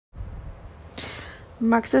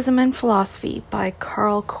Marxism and Philosophy by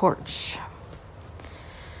Karl Korsch.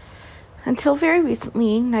 Until very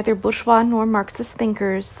recently, neither bourgeois nor Marxist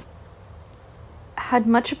thinkers had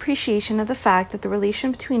much appreciation of the fact that the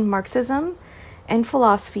relation between Marxism and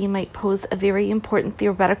philosophy might pose a very important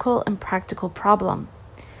theoretical and practical problem.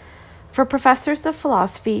 For professors of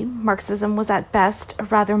philosophy, Marxism was at best a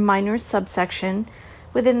rather minor subsection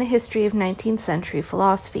within the history of 19th century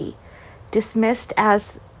philosophy, dismissed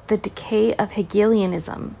as the decay of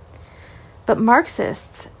Hegelianism. But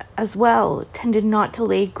Marxists, as well, tended not to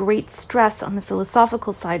lay great stress on the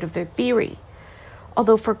philosophical side of their theory,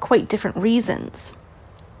 although for quite different reasons.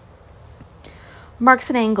 Marx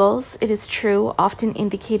and Engels, it is true, often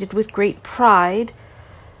indicated with great pride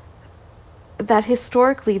that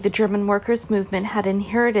historically the German workers' movement had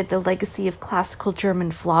inherited the legacy of classical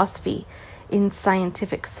German philosophy in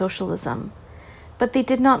scientific socialism. But they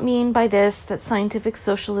did not mean by this that scientific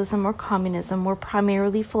socialism or communism were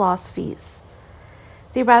primarily philosophies.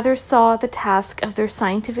 They rather saw the task of their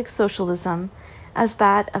scientific socialism as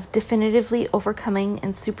that of definitively overcoming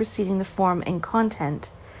and superseding the form and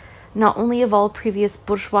content, not only of all previous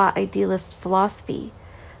bourgeois idealist philosophy,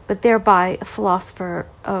 but thereby of philosophy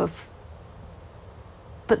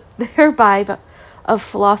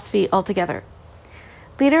altogether.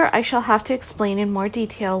 Later, I shall have to explain in more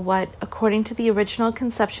detail what, according to the original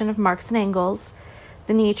conception of Marx and Engels,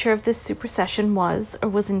 the nature of this supersession was or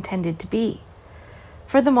was intended to be.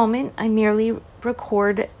 For the moment, I merely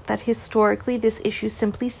record that historically this issue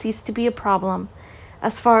simply ceased to be a problem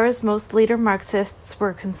as far as most later Marxists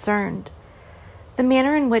were concerned. The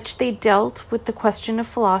manner in which they dealt with the question of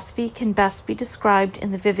philosophy can best be described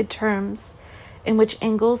in the vivid terms in which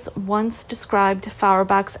Engels once described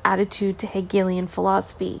Feuerbach's attitude to Hegelian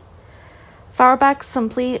philosophy. Feuerbach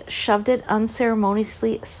simply shoved it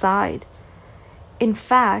unceremoniously aside. In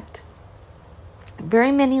fact,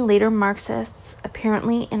 very many later Marxists,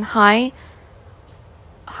 apparently in highly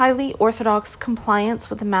orthodox compliance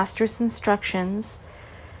with the master's instructions,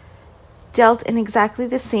 dealt in exactly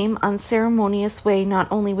the same unceremonious way not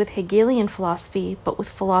only with Hegelian philosophy, but with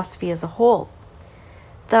philosophy as a whole.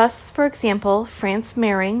 Thus, for example, Franz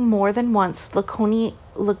Mehring more than once laconically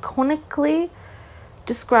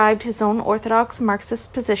described his own orthodox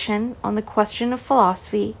Marxist position on the question of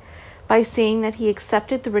philosophy by saying that he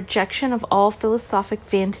accepted the rejection of all philosophic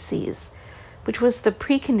fantasies, which was the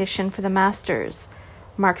precondition for the masters,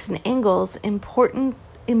 Marx and Engels'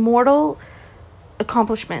 immortal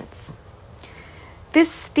accomplishments. This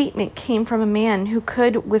statement came from a man who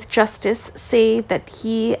could, with justice, say that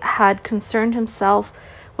he had concerned himself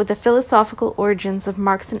with the philosophical origins of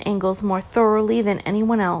Marx and Engels more thoroughly than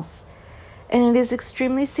anyone else, and it is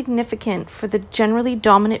extremely significant for the generally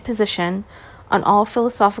dominant position on all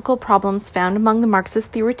philosophical problems found among the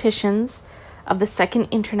Marxist theoreticians of the Second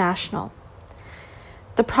International.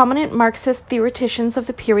 The prominent Marxist theoreticians of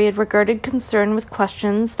the period regarded concern with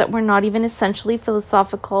questions that were not even essentially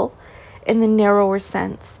philosophical in the narrower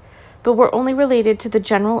sense, but were only related to the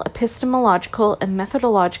general epistemological and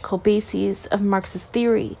methodological bases of Marxist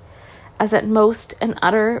theory, as at most an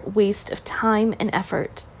utter waste of time and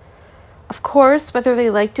effort. Of course, whether they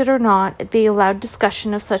liked it or not, they allowed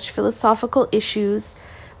discussion of such philosophical issues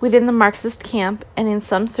within the Marxist camp, and in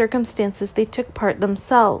some circumstances they took part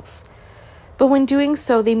themselves. But when doing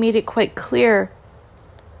so, they made it quite clear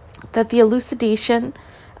that the elucidation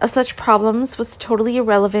of such problems was totally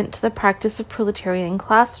irrelevant to the practice of proletarian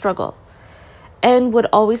class struggle, and would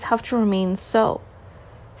always have to remain so.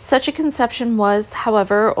 Such a conception was,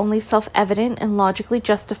 however, only self-evident and logically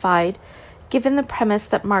justified, given the premise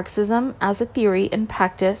that Marxism, as a theory and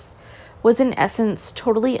practice, was in essence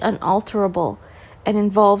totally unalterable, and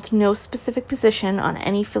involved no specific position on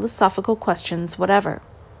any philosophical questions whatever.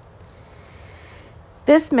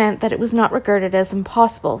 This meant that it was not regarded as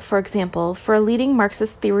impossible, for example, for a leading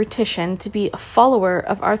Marxist theoretician to be a follower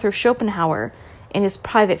of Arthur Schopenhauer in his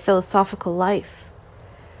private philosophical life.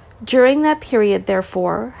 During that period,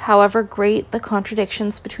 therefore, however great the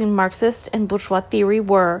contradictions between Marxist and bourgeois theory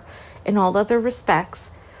were in all other respects,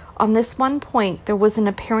 on this one point there was an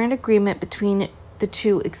apparent agreement between the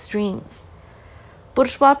two extremes.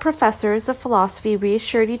 Bourgeois professors of philosophy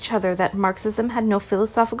reassured each other that Marxism had no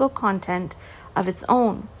philosophical content of its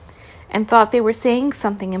own, and thought they were saying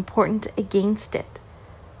something important against it.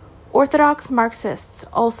 Orthodox Marxists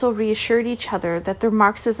also reassured each other that their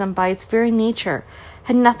Marxism by its very nature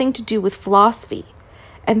had nothing to do with philosophy,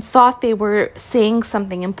 and thought they were saying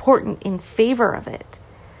something important in favor of it.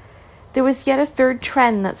 There was yet a third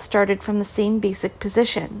trend that started from the same basic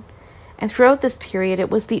position, and throughout this period it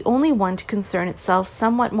was the only one to concern itself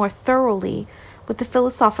somewhat more thoroughly with the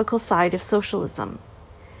philosophical side of socialism.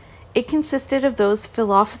 It consisted of those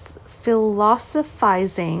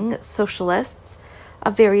philosophizing socialists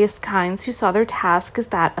of various kinds who saw their task as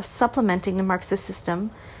that of supplementing the Marxist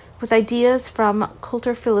system with ideas from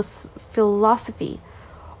Kultur philosophy,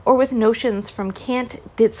 or with notions from Kant,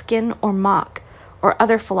 Ditskin, or Mach, or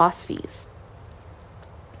other philosophies.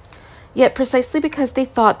 Yet precisely because they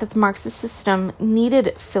thought that the Marxist system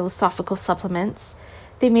needed philosophical supplements,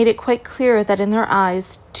 they made it quite clear that in their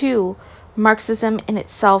eyes, too, Marxism in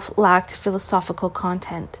itself lacked philosophical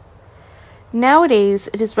content. Nowadays,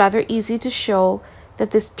 it is rather easy to show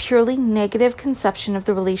that this purely negative conception of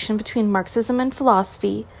the relation between Marxism and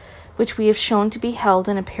philosophy, which we have shown to be held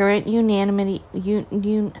in apparent unanimity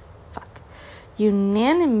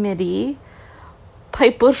by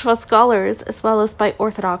bourgeois scholars as well as by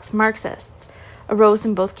orthodox Marxists, arose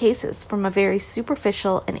in both cases from a very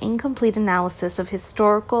superficial and incomplete analysis of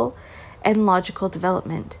historical and logical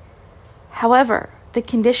development. However, the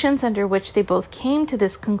conditions under which they both came to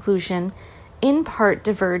this conclusion in part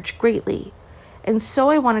diverge greatly, and so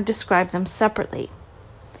I want to describe them separately.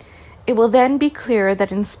 It will then be clear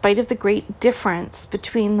that in spite of the great difference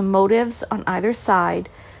between the motives on either side,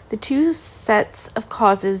 the two sets of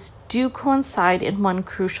causes do coincide in one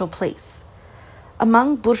crucial place.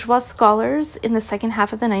 Among bourgeois scholars in the second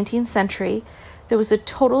half of the 19th century, there was a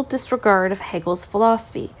total disregard of Hegel's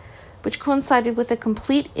philosophy, which coincided with a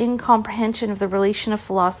complete incomprehension of the relation of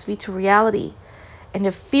philosophy to reality and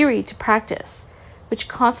of theory to practice, which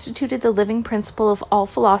constituted the living principle of all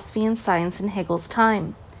philosophy and science in Hegel's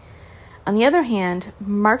time. On the other hand,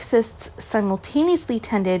 Marxists simultaneously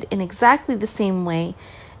tended in exactly the same way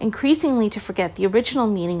increasingly to forget the original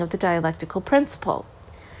meaning of the dialectical principle.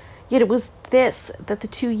 Yet it was this that the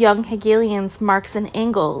two young Hegelians, Marx and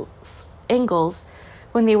Engels,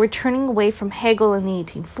 when they were turning away from Hegel in the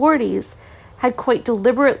 1840s, had quite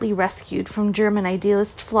deliberately rescued from German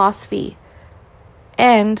idealist philosophy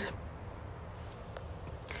and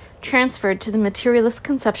transferred to the materialist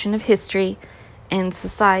conception of history and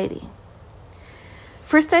society.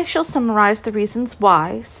 First, I shall summarize the reasons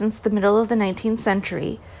why, since the middle of the 19th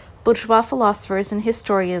century, bourgeois philosophers and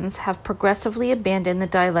historians have progressively abandoned the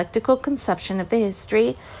dialectical conception of the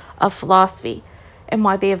history of philosophy, and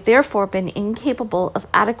why they have therefore been incapable of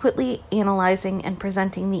adequately analyzing and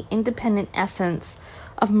presenting the independent essence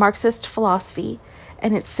of Marxist philosophy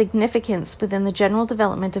and its significance within the general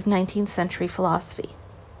development of 19th century philosophy.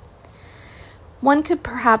 One could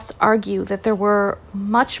perhaps argue that there were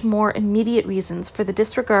much more immediate reasons for the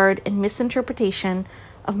disregard and misinterpretation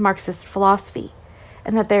of Marxist philosophy,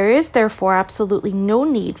 and that there is therefore absolutely no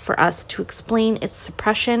need for us to explain its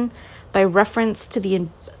suppression by reference to the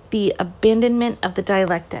abandonment of the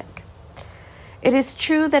dialectic. It is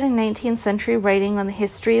true that in 19th century writing on the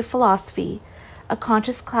history of philosophy, a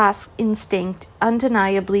conscious class instinct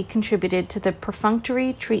undeniably contributed to the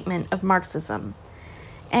perfunctory treatment of Marxism,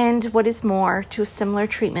 and, what is more, to a similar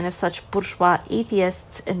treatment of such bourgeois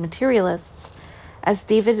atheists and materialists as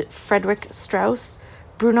David Friedrich Strauss,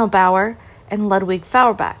 Bruno Bauer, and Ludwig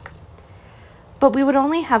Feuerbach. But we would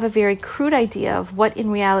only have a very crude idea of what in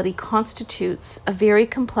reality constitutes a very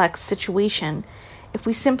complex situation if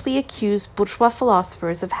we simply accuse bourgeois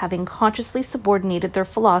philosophers of having consciously subordinated their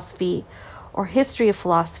philosophy or history of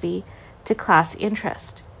philosophy to class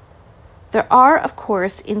interest. There are, of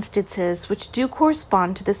course, instances which do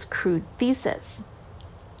correspond to this crude thesis.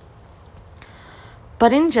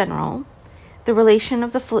 But in general, the relation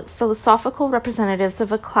of the philosophical representatives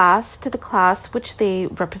of a class to the class which they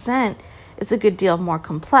represent is a good deal more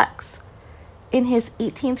complex. In his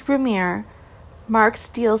 18th Brumaire, Marx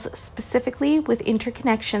deals specifically with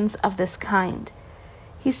interconnections of this kind.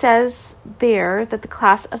 He says there that the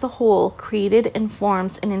class as a whole created and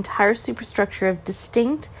forms an entire superstructure of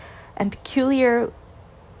distinct and peculiarly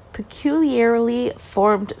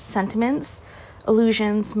formed sentiments,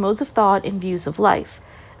 illusions, modes of thought, and views of life,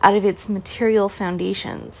 out of its material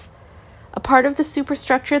foundations. A part of the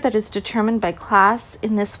superstructure that is determined by class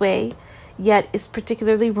in this way, yet is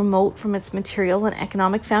particularly remote from its material and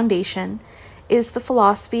economic foundation, is the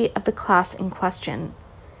philosophy of the class in question.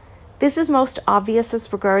 This is most obvious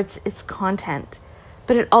as regards its content,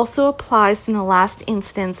 but it also applies in the last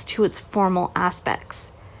instance to its formal aspects.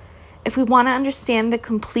 If we want to understand the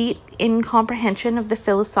complete incomprehension of the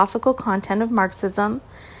philosophical content of Marxism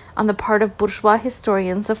on the part of bourgeois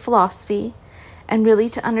historians of philosophy, and really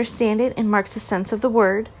to understand it in Marx's sense of the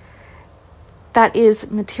word, that is,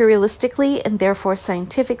 materialistically and therefore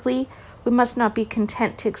scientifically, we must not be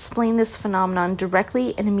content to explain this phenomenon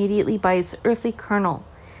directly and immediately by its earthly kernel,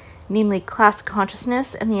 namely class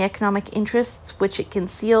consciousness and the economic interests which it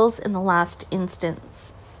conceals in the last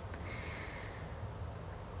instance.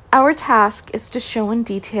 Our task is to show in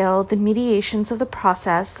detail the mediations of the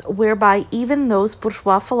process whereby even those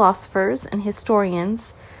bourgeois philosophers and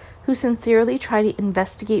historians who sincerely try to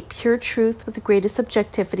investigate pure truth with the greatest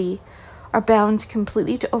objectivity are bound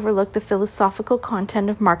completely to overlook the philosophical content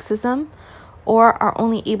of Marxism, or are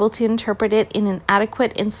only able to interpret it in an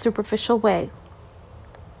adequate and superficial way.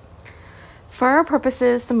 For our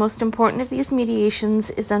purposes, the most important of these mediations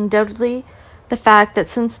is undoubtedly the fact that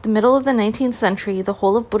since the middle of the 19th century, the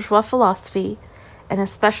whole of bourgeois philosophy, and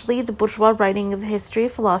especially the bourgeois writing of the history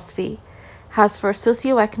of philosophy, has for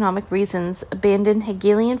socio-economic reasons abandoned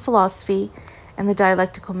Hegelian philosophy and the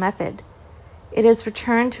dialectical method. It has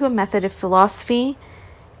returned to a method of philosophy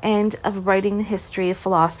and of writing the history of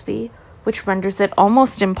philosophy, which renders it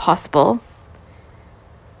almost impossible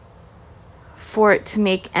for it to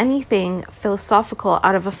make anything philosophical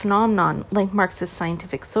out of a phenomenon like Marxist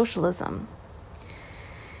scientific socialism.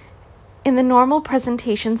 In the normal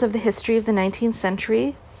presentations of the history of the 19th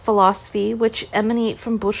century philosophy, which emanate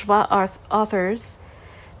from bourgeois authors,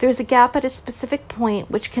 there is a gap at a specific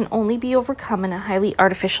point which can only be overcome in a highly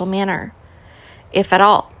artificial manner, if at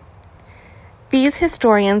all. These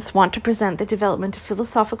historians want to present the development of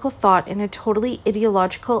philosophical thought in a totally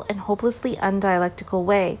ideological and hopelessly undialectical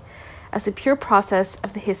way, as a pure process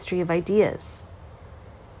of the history of ideas.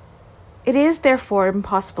 It is therefore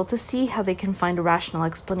impossible to see how they can find a rational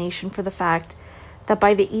explanation for the fact that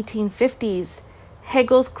by the 1850s,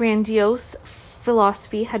 Hegel's grandiose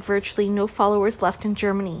philosophy had virtually no followers left in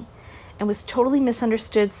Germany and was totally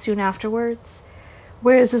misunderstood soon afterwards,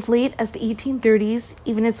 whereas as late as the 1830s,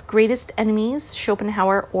 even its greatest enemies,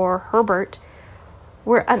 Schopenhauer or Herbert,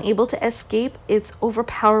 were unable to escape its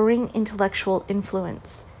overpowering intellectual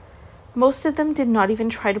influence. Most of them did not even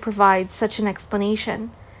try to provide such an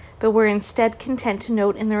explanation, but were instead content to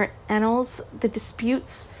note in their annals the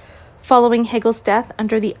disputes following Hegel's death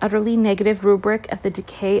under the utterly negative rubric of the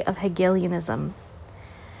decay of Hegelianism.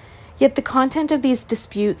 Yet the content of these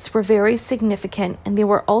disputes were very significant, and they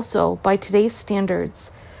were also, by today's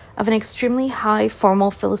standards, of an extremely high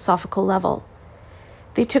formal philosophical level.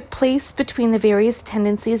 They took place between the various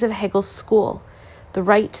tendencies of Hegel's school, the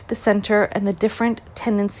right, the center, and the different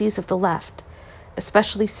tendencies of the left,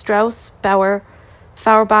 especially Strauss, Bauer,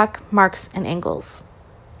 Feuerbach, Marx, and Engels.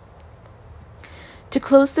 To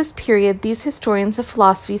close this period, these historians of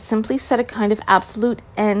philosophy simply set a kind of absolute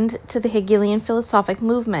end to the Hegelian philosophic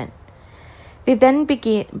movement. They then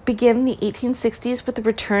begin the 1860s with a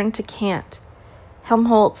return to Kant,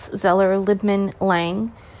 Helmholtz, Zeller, Liebman,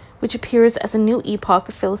 Lang, which appears as a new epoch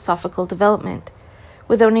of philosophical development,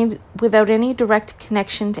 without any direct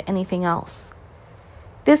connection to anything else.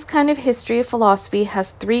 This kind of history of philosophy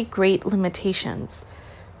has three great limitations,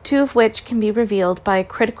 two of which can be revealed by a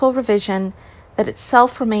critical revision that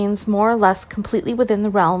itself remains more or less completely within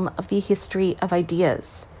the realm of the history of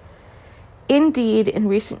ideas. Indeed, in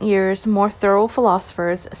recent years, more thorough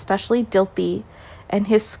philosophers, especially Dilthey and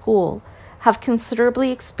his school, have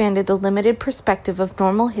considerably expanded the limited perspective of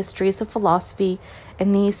normal histories of philosophy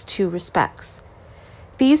in these two respects.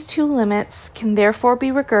 These two limits can therefore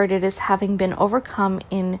be regarded as having been overcome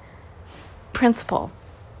in principle,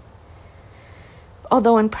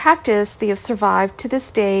 although in practice they have survived to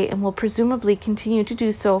this day and will presumably continue to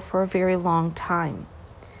do so for a very long time.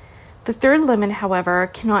 The third limit, however,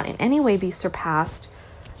 cannot in any way be surpassed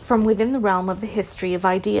from within the realm of the history of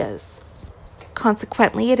ideas.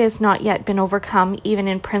 Consequently, it has not yet been overcome even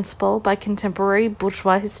in principle by contemporary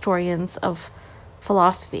bourgeois historians of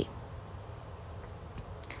philosophy.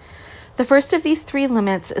 The first of these three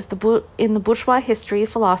limits is in the bourgeois history of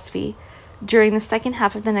philosophy during the second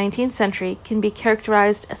half of the 19th century can be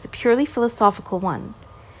characterized as a purely philosophical one.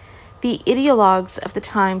 The ideologues of the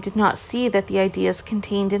time did not see that the ideas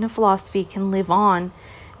contained in a philosophy can live on,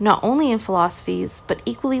 not only in philosophies, but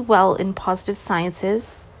equally well in positive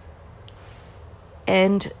sciences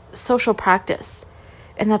and social practice,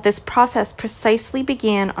 and that this process precisely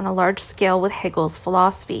began on a large scale with Hegel's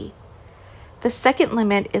philosophy. The second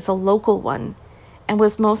limit is a local one, and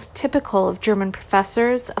was most typical of German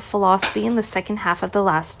professors of philosophy in the second half of the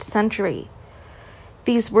last century.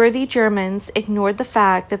 These worthy Germans ignored the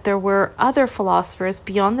fact that there were other philosophers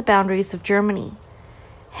beyond the boundaries of Germany.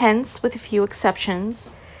 Hence, with a few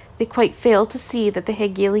exceptions, they quite failed to see that the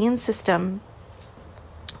Hegelian system,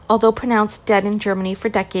 although pronounced dead in Germany for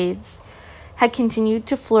decades, had continued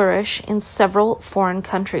to flourish in several foreign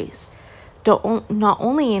countries, not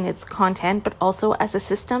only in its content, but also as a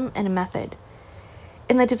system and a method.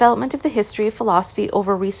 In the development of the history of philosophy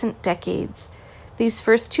over recent decades, these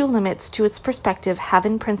first two limits to its perspective have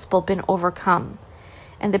in principle been overcome,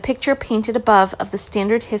 and the picture painted above of the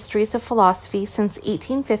standard histories of philosophy since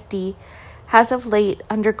 1850 has of late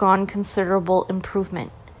undergone considerable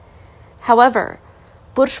improvement. However,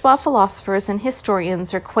 bourgeois philosophers and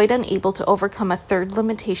historians are quite unable to overcome a third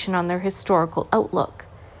limitation on their historical outlook.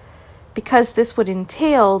 Because this would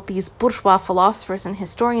entail these bourgeois philosophers and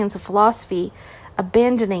historians of philosophy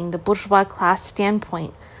abandoning the bourgeois class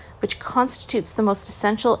standpoint, which constitutes the most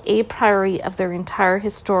essential a priori of their entire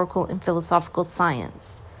historical and philosophical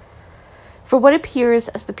science. For what appears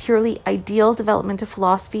as the purely ideal development of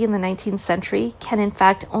philosophy in the 19th century can in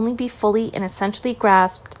fact only be fully and essentially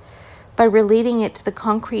grasped by relating it to the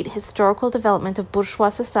concrete historical development of bourgeois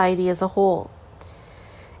society as a whole.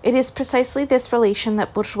 It is precisely this relation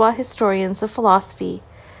that bourgeois historians of philosophy,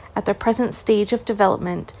 at their present stage of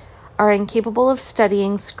development, are incapable of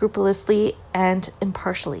studying scrupulously and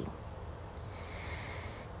impartially.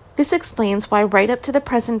 This explains why right up to the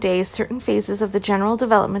present day certain phases of the general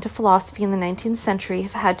development of philosophy in the 19th century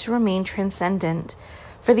have had to remain transcendent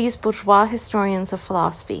for these bourgeois historians of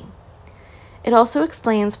philosophy. It also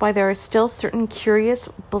explains why there are still certain curious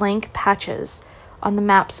blank patches on the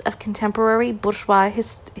maps of contemporary bourgeois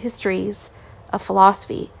histories of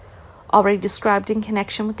philosophy, already described in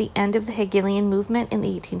connection with the end of the Hegelian movement in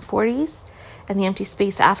the 1840s and the empty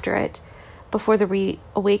space after it, before the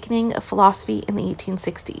reawakening of philosophy in the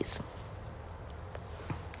 1860s.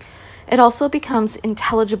 It also becomes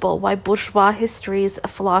intelligible why bourgeois histories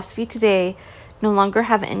of philosophy today no longer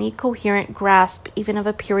have any coherent grasp even of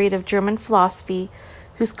a period of German philosophy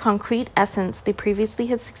whose concrete essence they previously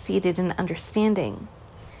had succeeded in understanding.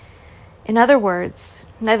 In other words,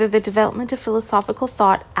 neither the development of philosophical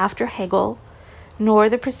thought after Hegel, nor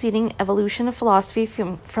the preceding evolution of philosophy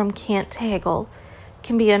from Kant to Hegel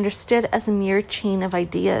can be understood as a mere chain of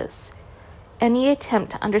ideas. Any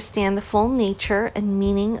attempt to understand the full nature and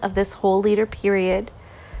meaning of this whole later period,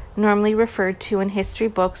 normally referred to in history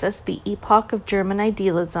books as the epoch of German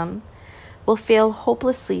idealism, will fail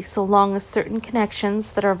hopelessly so long as certain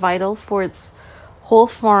connections that are vital for its whole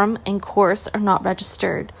form and course are not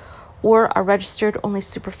registered, or are registered only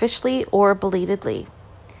superficially or belatedly.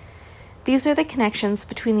 These are the connections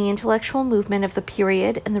between the intellectual movement of the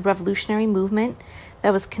period and the revolutionary movement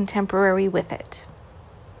that was contemporary with it.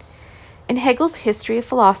 In Hegel's History of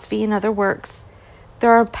Philosophy and other works,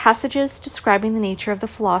 there are passages describing the nature of the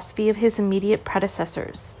philosophy of his immediate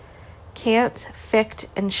predecessors, Kant, Fichte,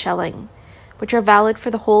 and Schelling, which are valid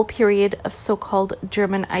for the whole period of so-called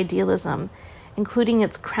German idealism, including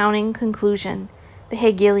its crowning conclusion, the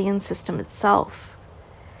Hegelian system itself.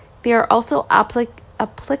 They are also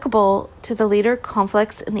applicable to the later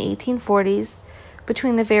conflicts in the 1840s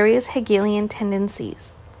between the various Hegelian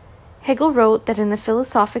tendencies. Hegel wrote that in the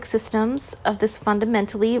philosophic systems of this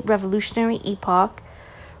fundamentally revolutionary epoch,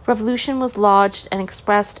 revolution was lodged and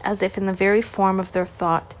expressed as if in the very form of their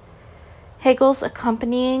thought. Hegel's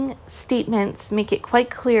accompanying statements make it quite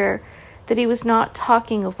clear that he was not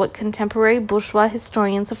talking of what contemporary bourgeois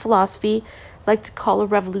historians of philosophy like to call a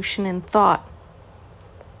revolution in thought.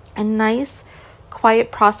 A nice,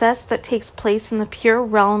 quiet process that takes place in the pure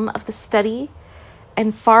realm of the study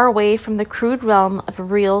and far away from the crude realm of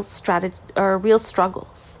real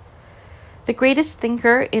struggles. The greatest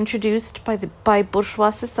thinker introduced by bourgeois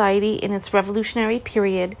society in its revolutionary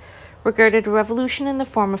period regarded a revolution in the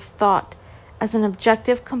form of thought as an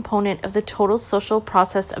objective component of the total social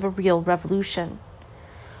process of a real revolution.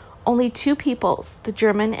 Only two peoples, the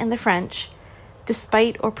German and the French,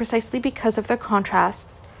 despite or precisely because of their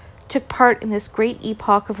contrasts, took part in this great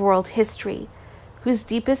epoch of world history, whose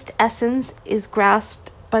deepest essence is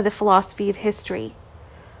grasped by the philosophy of history.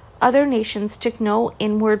 Other nations took no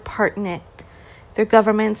inward part in it. Their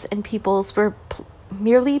governments and peoples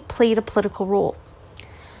merely played a political role.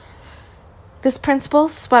 This principle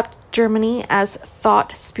swept Germany as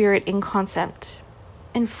thought, spirit, and concept.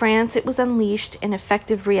 In France, it was unleashed in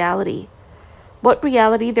effective reality. What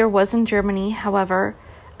reality there was in Germany, however,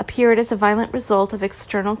 appeared as a violent result of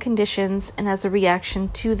external conditions and as a reaction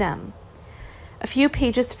to them. A few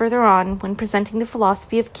pages further on, when presenting the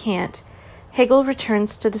philosophy of Kant, Hegel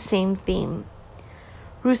returns to the same theme.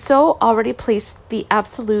 Rousseau already placed the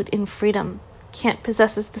absolute in freedom. Kant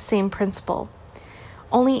possesses the same principle,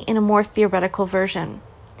 only in a more theoretical version.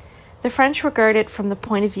 The French regard it from the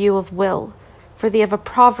point of view of will, for they have a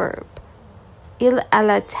proverb, Il a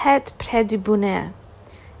la tête près du bonheur.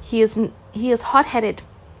 He is hot-headed.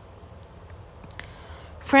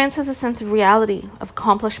 France has a sense of reality, of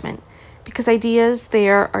accomplishment, because ideas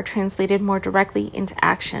there are translated more directly into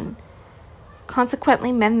action.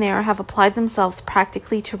 Consequently, men there have applied themselves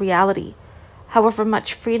practically to reality. However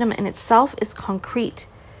much freedom in itself is concrete,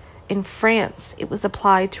 In France, it was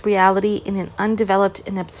applied to reality in an undeveloped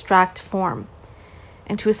and abstract form.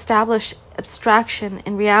 And to establish abstraction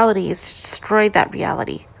in reality is to destroy that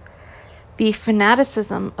reality. The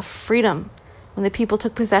fanaticism of freedom, when the people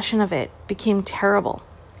took possession of it, became terrible.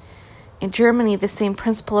 In Germany, the same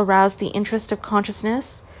principle aroused the interest of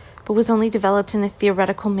consciousness, but was only developed in a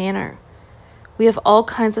theoretical manner. We have all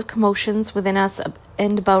kinds of commotions within us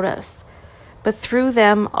and about us, but through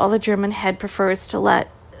them all the German head prefers to let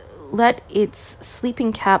its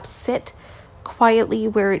sleeping cap sit quietly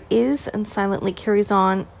where it is and silently carries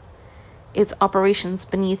on its operations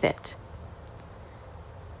beneath it.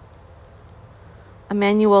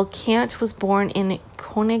 Immanuel Kant was born in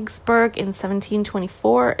Königsberg in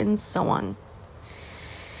 1724, and so on.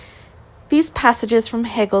 These passages from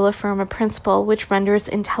Hegel affirm a principle which renders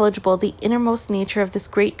intelligible the innermost nature of this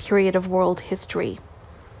great period of world history.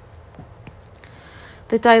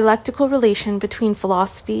 The dialectical relation between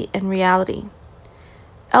philosophy and reality.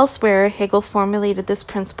 Elsewhere, Hegel formulated this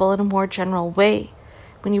principle in a more general way,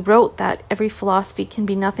 when he wrote that every philosophy can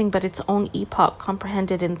be nothing but its own epoch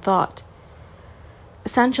comprehended in thought.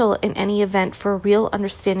 Essential in any event for a real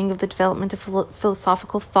understanding of the development of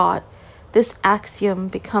philosophical thought, this axiom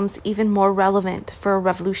becomes even more relevant for a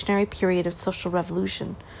revolutionary period of social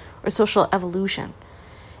revolution or social evolution.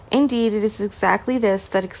 Indeed, it is exactly this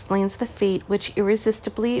that explains the fate which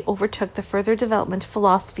irresistibly overtook the further development of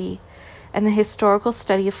philosophy and the historical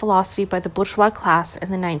study of philosophy by the bourgeois class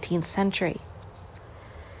in the 19th century.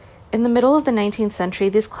 In the middle of the 19th century,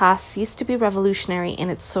 this class ceased to be revolutionary in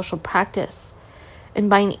its social practice, and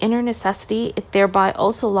by an inner necessity, it thereby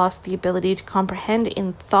also lost the ability to comprehend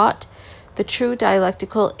in thought the true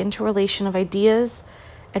dialectical interrelation of ideas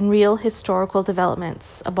and real historical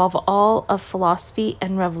developments, above all of philosophy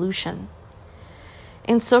and revolution.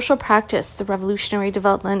 In social practice, the revolutionary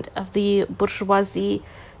development of the bourgeoisie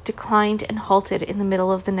declined and halted in the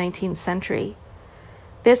middle of the 19th century.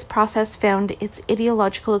 This process found its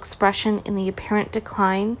ideological expression in the apparent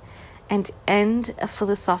decline and end of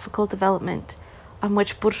philosophical development, on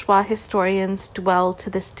which bourgeois historians dwell to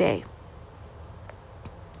this day.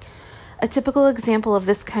 A typical example of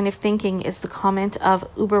this kind of thinking is the comment of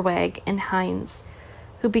Uberweg and Heinz,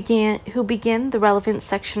 who begin the relevant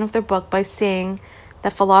section of their book by saying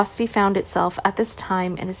that philosophy found itself at this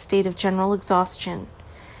time in a state of general exhaustion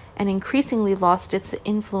and increasingly lost its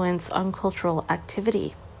influence on cultural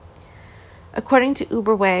activity. According to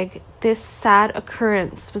Uberweg, this sad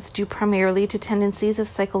occurrence was due primarily to tendencies of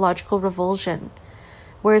psychological revulsion,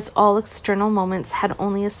 whereas all external moments had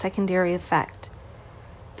only a secondary effect.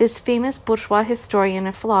 This famous bourgeois historian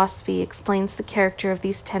of philosophy explains the character of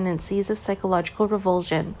these tendencies of psychological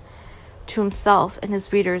revulsion to himself and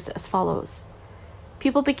his readers as follows.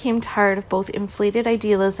 People became tired of both inflated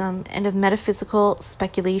idealism and of metaphysical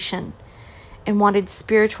speculation, and wanted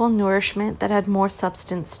spiritual nourishment that had more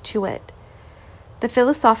substance to it. The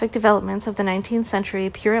philosophic developments of the 19th century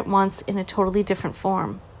appear at once in a totally different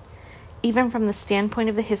form. Even from the standpoint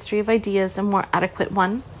of the history of ideas, a more adequate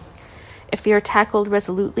one, if they are tackled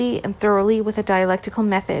resolutely and thoroughly with a dialectical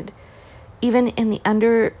method, even in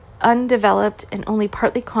the undeveloped and only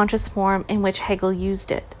partly conscious form in which Hegel used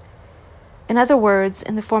it. In other words,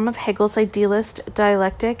 in the form of Hegel's idealist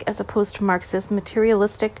dialectic as opposed to Marx's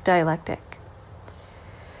materialistic dialectic.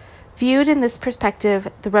 Viewed in this perspective,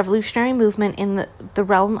 the revolutionary movement in the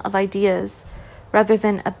realm of ideas, rather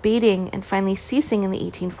than abating and finally ceasing in the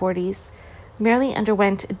 1840s, merely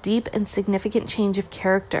underwent a deep and significant change of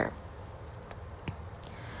character.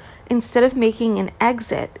 Instead of making an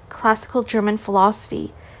exit, classical German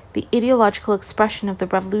philosophy, the ideological expression of the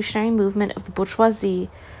revolutionary movement of the bourgeoisie,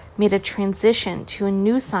 made a transition to a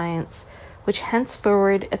new science which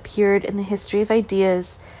henceforward appeared in the history of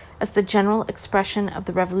ideas as the general expression of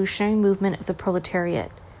the revolutionary movement of the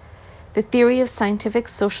proletariat. The theory of scientific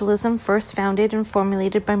socialism, first founded and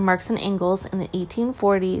formulated by Marx and Engels in the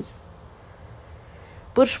 1840s.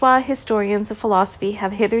 Bourgeois historians of philosophy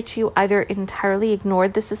have hitherto either entirely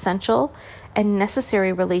ignored this essential and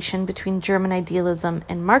necessary relation between German idealism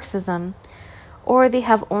and Marxism, or they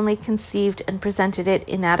have only conceived and presented it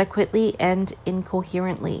inadequately and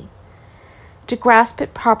incoherently. To grasp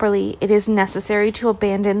it properly, it is necessary to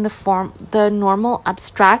abandon the normal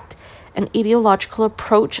abstract and ideological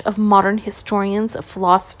approach of modern historians of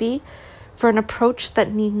philosophy for an approach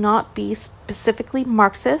that need not be specifically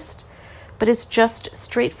Marxist, but is just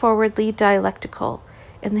straightforwardly dialectical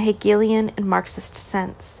in the Hegelian and Marxist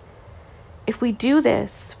sense. If we do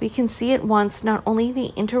this, we can see at once not only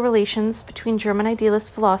the interrelations between German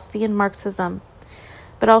idealist philosophy and Marxism,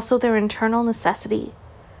 but also their internal necessity.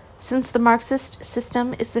 Since the Marxist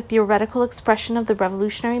system is the theoretical expression of the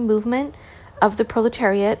revolutionary movement of the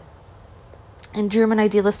proletariat, and German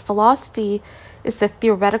idealist philosophy is the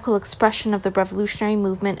theoretical expression of the revolutionary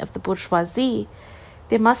movement of the bourgeoisie,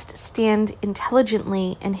 they must stand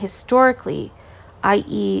intelligently and historically,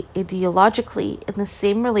 i.e., ideologically, in the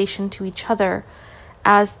same relation to each other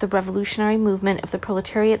as the revolutionary movement of the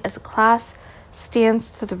proletariat as a class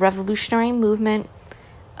stands to the revolutionary movement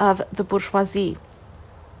of the bourgeoisie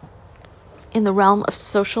in the realm of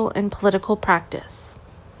social and political practice.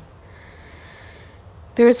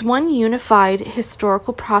 There is one unified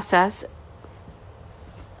historical process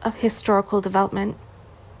of historical development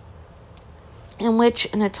in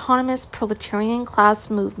which an autonomous proletarian class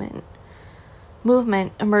movement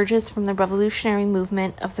emerges from the revolutionary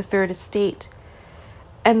movement of the Third Estate,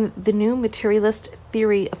 and the new materialist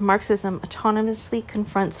theory of Marxism autonomously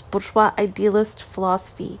confronts bourgeois idealist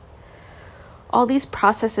philosophy. All these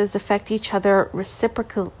processes affect each other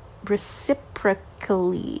reciprocally.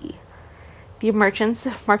 The emergence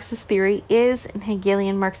of Marxist theory is, in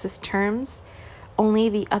Hegelian Marxist terms, only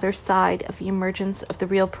the other side of the emergence of the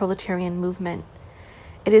real proletarian movement.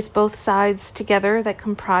 It is both sides together that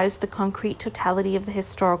comprise the concrete totality of the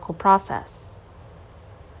historical process.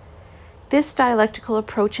 This dialectical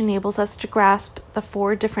approach enables us to grasp the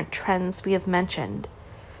four different trends we have mentioned: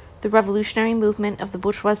 the revolutionary movement of the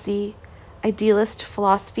bourgeoisie, idealist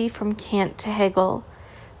philosophy from Kant to Hegel,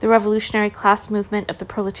 the revolutionary class movement of the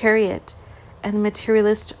proletariat, and the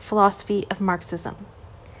materialist philosophy of Marxism,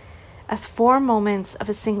 as four moments of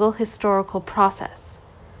a single historical process.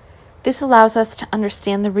 This allows us to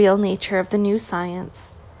understand the real nature of the new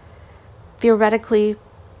science, theoretically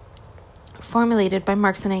formulated by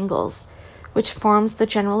Marx and Engels, which forms the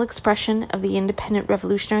general expression of the independent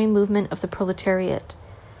revolutionary movement of the proletariat.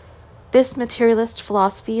 This materialist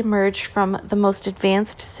philosophy emerged from the most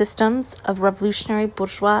advanced systems of revolutionary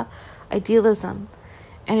bourgeois idealism,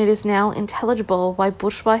 and it is now intelligible why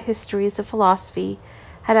bourgeois histories of philosophy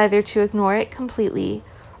had either to ignore it completely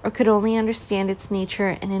or could only understand its nature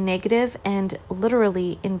in a negative and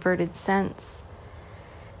literally inverted sense.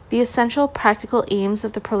 The essential practical aims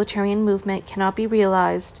of the proletarian movement cannot be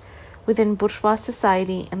realized within bourgeois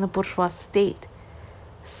society and the bourgeois state.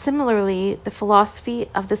 Similarly, the philosophy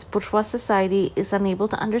of this bourgeois society is unable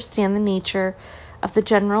to understand the nature of the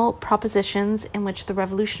general propositions in which the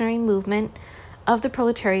revolutionary movement of the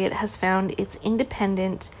proletariat has found its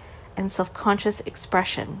independent and self-conscious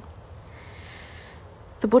expression.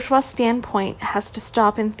 The bourgeois standpoint has to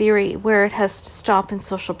stop in theory where it has to stop in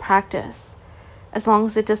social practice, as long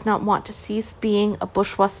as it does not want to cease being a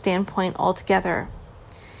bourgeois standpoint altogether.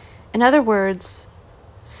 In other words,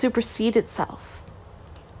 supersede itself.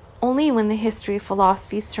 Only when the history of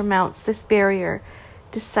philosophy surmounts this barrier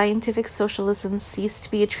does scientific socialism cease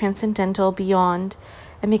to be a transcendental beyond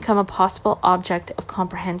and become a possible object of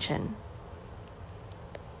comprehension.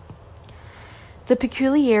 The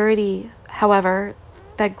peculiarity, however,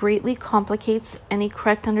 that greatly complicates any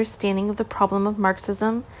correct understanding of the problem of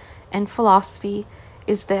Marxism and philosophy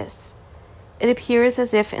is this: it appears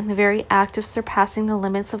as if in the very act of surpassing the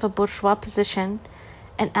limits of a bourgeois position,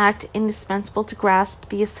 an act indispensable to grasp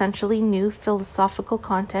the essentially new philosophical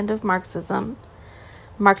content of Marxism,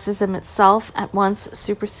 Marxism itself at once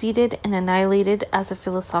superseded and annihilated as a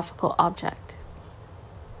philosophical object.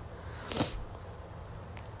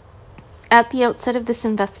 At the outset of this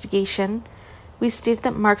investigation, we stated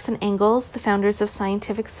that Marx and Engels, the founders of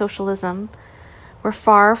scientific socialism, were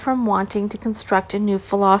far from wanting to construct a new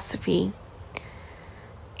philosophy.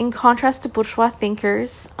 In contrast to bourgeois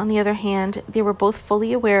thinkers, on the other hand, they were both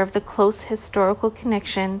fully aware of the close historical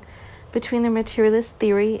connection between their materialist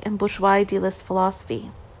theory and bourgeois idealist philosophy.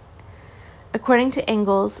 According to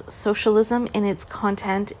Engels, socialism in its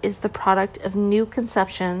content is the product of new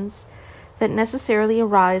conceptions that necessarily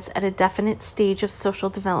arise at a definite stage of social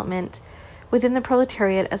development within the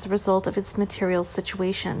proletariat as a result of its material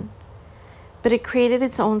situation. But it created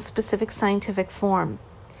its own specific scientific form,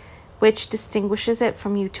 which distinguishes it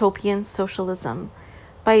from utopian socialism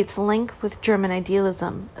by its link with German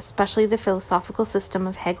idealism, especially the philosophical system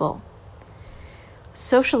of Hegel.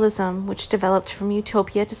 Socialism, which developed from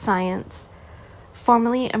utopia to science,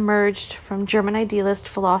 formally emerged from German idealist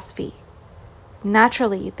philosophy.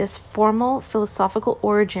 Naturally, this formal philosophical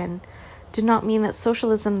origin did not mean that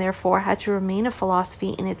socialism therefore had to remain a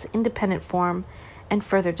philosophy in its independent form and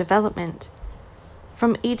further development.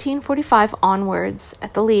 From 1845 onwards,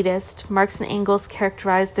 at the latest, Marx and Engels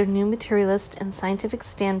characterized their new materialist and scientific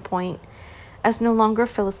standpoint as no longer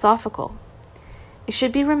philosophical. It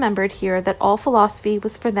should be remembered here that all philosophy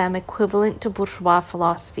was for them equivalent to bourgeois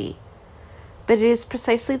philosophy. but it is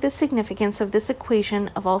precisely the significance of this equation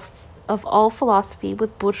of all philosophy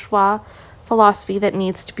with bourgeois philosophy that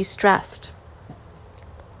needs to be stressed.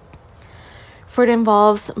 For it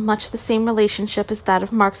involves much the same relationship as that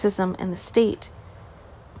of Marxism and the state.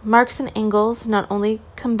 Marx and Engels not only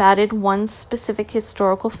combated one specific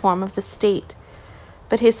historical form of the state,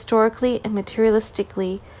 but historically and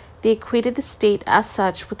materialistically they equated the state as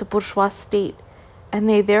such with the bourgeois state, and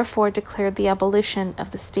they therefore declared the abolition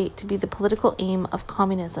of the state to be the political aim of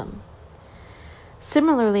communism.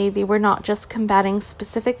 Similarly, they were not just combating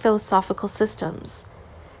specific philosophical systems.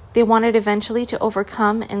 They wanted eventually to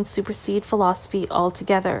overcome and supersede philosophy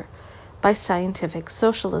altogether by scientific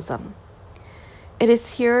socialism. It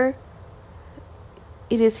is here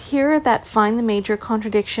that find the major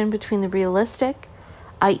contradiction between the realistic,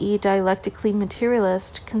 i.e. dialectically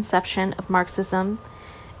materialist, conception of Marxism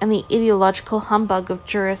and the ideological humbug of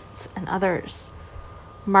jurists and others,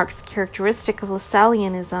 Marx characteristic of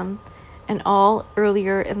Lassalleanism and all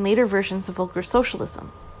earlier and later versions of vulgar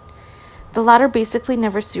socialism. The latter basically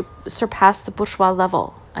never surpassed the bourgeois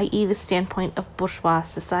level, i.e. the standpoint of bourgeois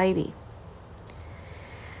society.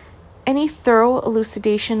 Any thorough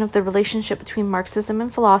elucidation of the relationship between Marxism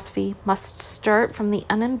and philosophy must start from the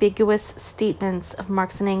unambiguous statements of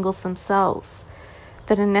Marx and Engels themselves,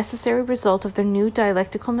 that a necessary result of their new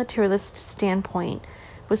dialectical materialist standpoint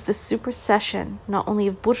was the supersession not only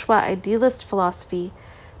of bourgeois idealist philosophy,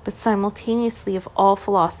 but simultaneously of all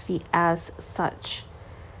philosophy as such.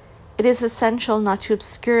 It is essential not to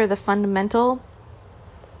obscure the fundamental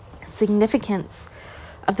significance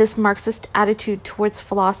of this Marxist attitude towards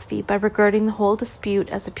philosophy by regarding the whole dispute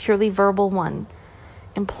as a purely verbal one,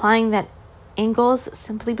 implying that Engels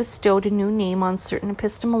simply bestowed a new name on certain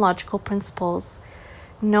epistemological principles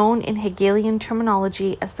known in Hegelian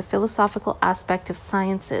terminology as the philosophical aspect of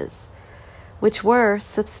sciences, which were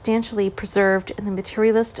substantially preserved in the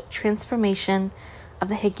materialist transformation of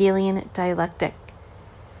the Hegelian dialectic.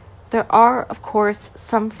 There are, of course,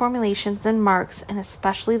 some formulations in Marx, and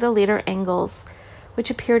especially the later Engels, which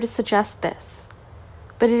appear to suggest this.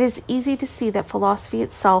 But it is easy to see that philosophy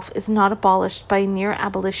itself is not abolished by a mere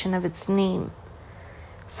abolition of its name.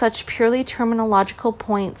 Such purely terminological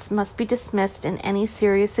points must be dismissed in any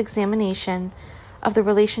serious examination of the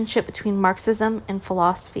relationship between Marxism and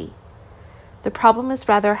philosophy. The problem is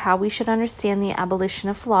rather how we should understand the abolition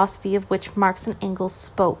of philosophy of which Marx and Engels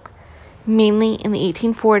spoke, mainly in the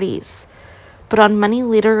 1840s, but on many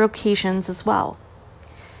later occasions as well.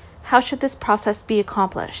 How should this process be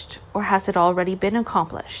accomplished, or has it already been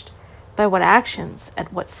accomplished? By what actions,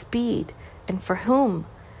 at what speed, and for whom?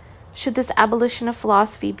 Should this abolition of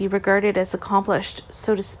philosophy be regarded as accomplished,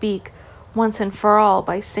 so to speak, once and for all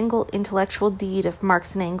by a single intellectual deed of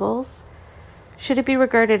Marx and Engels? Should it be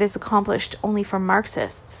regarded as accomplished only for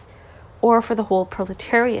Marxists, or for the whole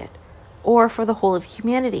proletariat, or for the whole of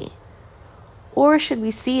humanity? Or should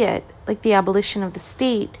we see it, like the abolition of the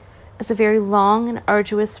state, as a very long and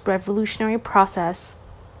arduous revolutionary process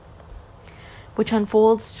which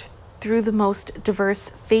unfolds through the most diverse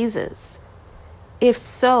phases? If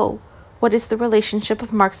so, what is the relationship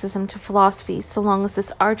of Marxism to philosophy so long as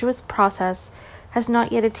this arduous process has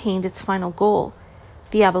not yet attained its final goal,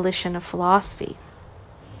 the abolition of philosophy?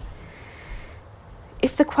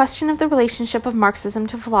 If the question of the relationship of Marxism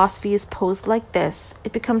to philosophy is posed like this,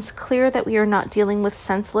 it becomes clear that we are not dealing with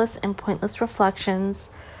senseless and pointless reflections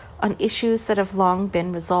on issues that have long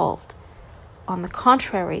been resolved. On the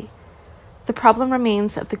contrary, the problem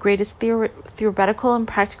remains of the greatest theoretical and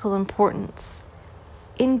practical importance.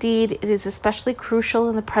 Indeed, it is especially crucial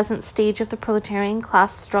in the present stage of the proletarian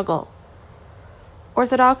class struggle.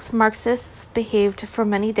 Orthodox Marxists behaved for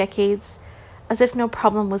many decades as if no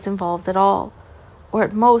problem was involved at all, or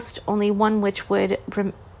at most only one which would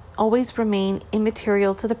always remain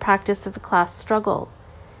immaterial to the practice of the class struggle.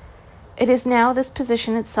 It is now this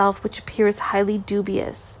position itself which appears highly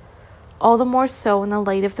dubious, all the more so in the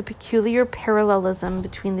light of the peculiar parallelism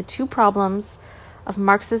between the two problems of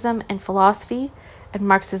Marxism and philosophy and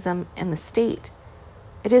Marxism and the state.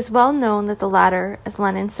 It is well known that the latter, as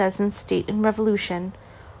Lenin says in State and Revolution,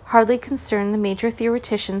 hardly concern the major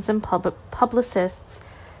theoreticians and publicists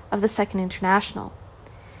of the Second International.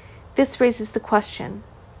 This raises the question: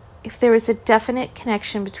 if there is a definite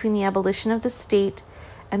connection between the abolition of the state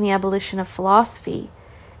and the abolition of philosophy,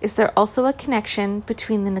 is there also a connection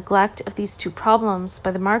between the neglect of these two problems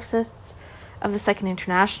by the Marxists of the Second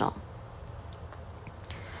International?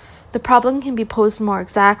 The problem can be posed more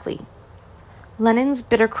exactly. Lenin's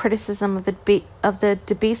bitter criticism of the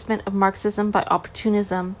debasement of Marxism by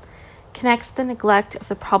opportunism connects the neglect of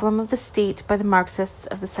the problem of the state by the Marxists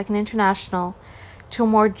of the Second International to a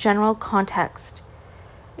more general context.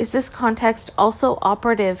 Is this context also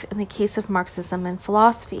operative in the case of Marxism and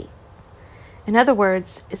philosophy? In other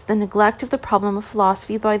words, is the neglect of the problem of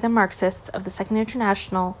philosophy by the Marxists of the Second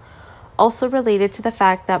International also related to the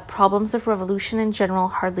fact that problems of revolution in general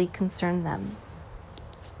hardly concern them?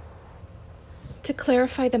 To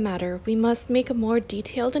clarify the matter, we must make a more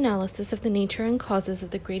detailed analysis of the nature and causes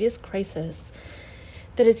of the greatest crisis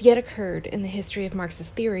that has yet occurred in the history of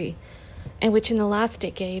Marxist theory, and which in the last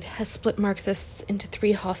decade has split Marxists into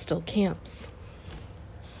three hostile camps.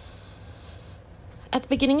 At the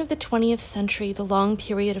beginning of the 20th century, the long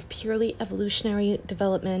period of purely evolutionary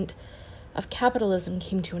development of capitalism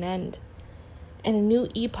came to an end, and a new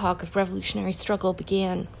epoch of revolutionary struggle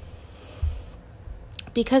began.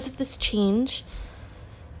 Because of this change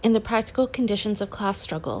in the practical conditions of class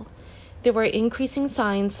struggle, there were increasing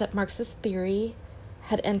signs that Marxist theory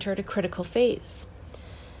had entered a critical phase.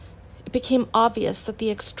 It became obvious that the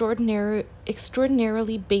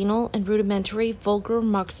extraordinarily banal and rudimentary vulgar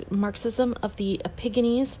Marxism of the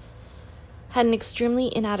Epigonies had an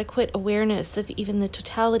extremely inadequate awareness of even the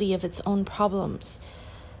totality of its own problems,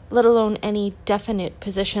 let alone any definite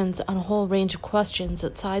positions on a whole range of questions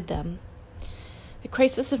outside them. The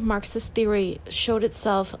crisis of Marxist theory showed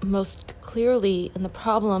itself most clearly in the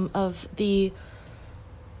problem of the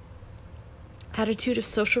attitude of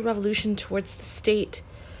social revolution towards the state.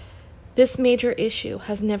 This major issue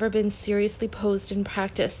has never been seriously posed in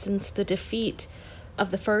practice since the defeat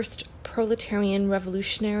of the first proletarian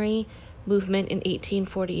revolutionary movement in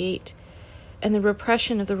 1848 and the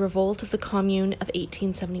repression of the revolt of the Commune of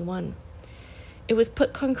 1871. It was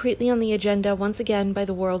put concretely on the agenda once again by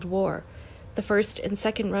the World War, the First and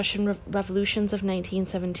Second Russian revolutions of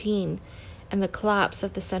 1917, and the collapse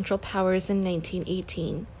of the Central Powers in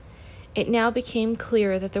 1918. It now became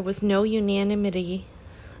clear that there was no unanimity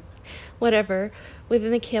whatever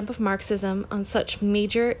within the camp of Marxism on such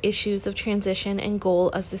major issues of transition and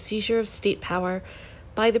goal as the seizure of state power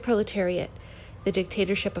by the proletariat, the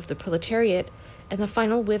dictatorship of the proletariat, and the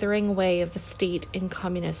final withering away of the state in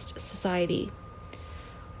communist society.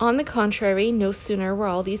 On the contrary, no sooner were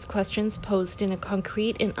all these questions posed in a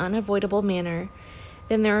concrete and unavoidable manner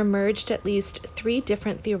than there emerged at least three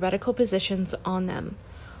different theoretical positions on them,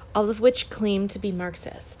 all of which claimed to be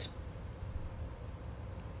Marxist.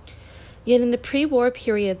 Yet in the pre-war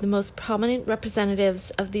period, the most prominent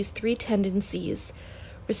representatives of these three tendencies,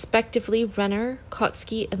 respectively Renner,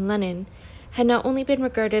 Kautsky, and Lenin, had not only been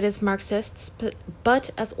regarded as Marxists,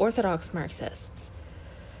 but as orthodox Marxists.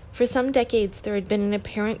 For some decades, there had been an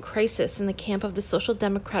apparent crisis in the camp of the Social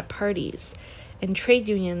Democrat parties and trade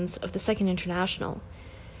unions of the Second International.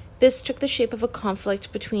 This took the shape of a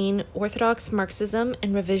conflict between orthodox Marxism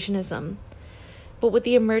and revisionism. But with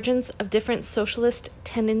the emergence of different socialist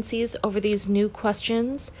tendencies over these new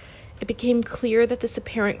questions, it became clear that this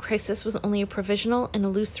apparent crisis was only a provisional and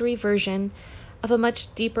illusory version of a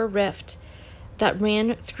much deeper rift that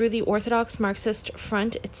ran through the orthodox Marxist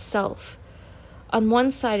front itself. On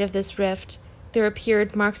one side of this rift, there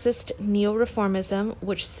appeared Marxist neo-reformism,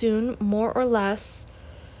 which soon, more or less,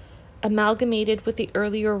 amalgamated with the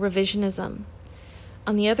earlier revisionism.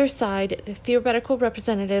 On the other side, the theoretical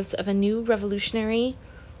representatives of a new revolutionary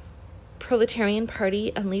proletarian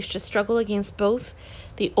party unleashed a struggle against both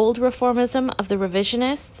the old reformism of the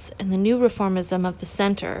revisionists and the new reformism of the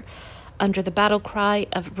center, under the battle cry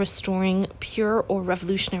of restoring pure or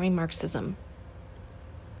revolutionary Marxism.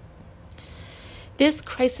 This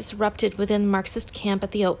crisis erupted within the Marxist camp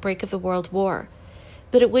at the outbreak of the World War,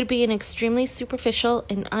 but it would be an extremely superficial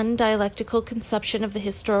and undialectical conception of the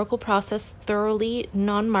historical process thoroughly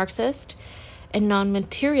non-Marxist and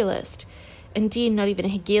non-materialist, indeed not even a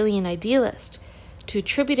Hegelian idealist, to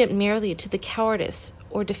attribute it merely to the cowardice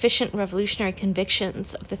or deficient revolutionary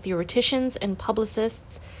convictions of the theoreticians and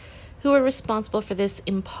publicists who were responsible for this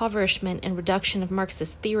impoverishment and reduction of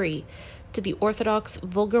Marxist theory to the orthodox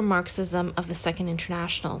vulgar Marxism of the Second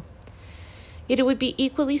International. Yet it would be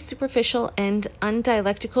equally superficial and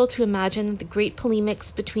undialectical to imagine that the great polemics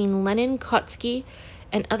between Lenin, Kautsky,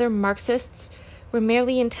 and other Marxists were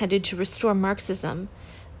merely intended to restore Marxism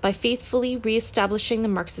by faithfully re-establishing the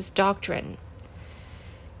Marxist doctrine.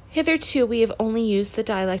 Hitherto, we have only used the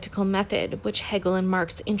dialectical method, which Hegel and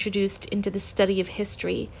Marx introduced into the study of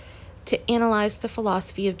history, to analyze the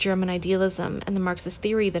philosophy of German idealism and the Marxist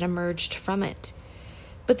theory that emerged from it.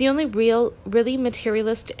 But the only really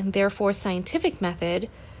materialist and therefore scientific method,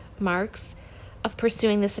 Marx, of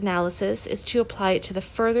pursuing this analysis is to apply it to the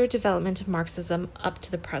further development of Marxism up to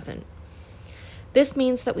the present. This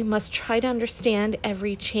means that we must try to understand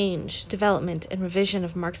every change, development, and revision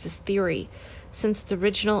of Marxist theory since its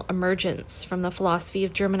original emergence from the philosophy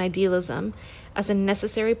of German idealism as a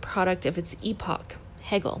necessary product of its epoch,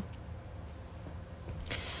 Hegel.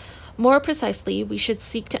 More precisely, we should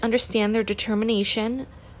seek to understand their determination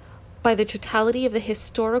by the totality of the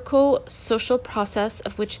historical social process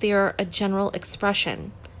of which they are a general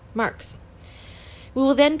expression, Marx. We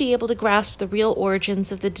will then be able to grasp the real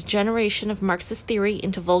origins of the degeneration of Marxist theory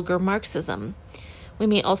into vulgar Marxism. We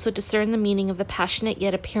may also discern the meaning of the passionate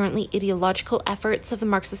yet apparently ideological efforts of the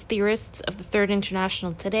Marxist theorists of the Third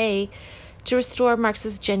International today to restore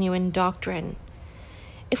Marx's genuine doctrine.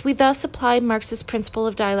 If we thus apply Marx's principle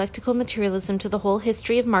of dialectical materialism to the whole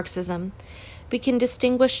history of Marxism, we can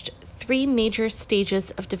distinguish three major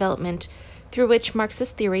stages of development through which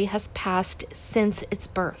Marxist theory has passed since its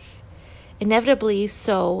birth, inevitably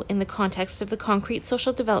so in the context of the concrete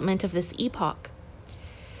social development of this epoch.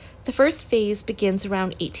 The first phase begins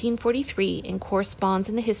around 1843 and corresponds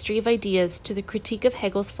in the history of ideas to the critique of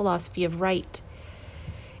Hegel's philosophy of right.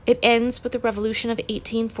 It ends with the Revolution of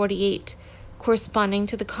 1848, corresponding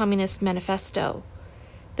to the Communist Manifesto.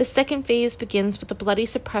 The second phase begins with the bloody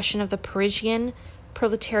suppression of the Parisian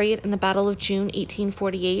proletariat in the Battle of June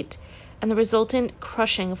 1848 and the resultant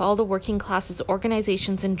crushing of all the working classes'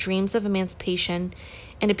 organizations and dreams of emancipation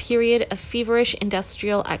in a period of feverish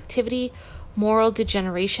industrial activity, moral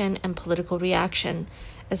degeneration, and political reaction,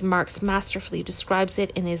 as Marx masterfully describes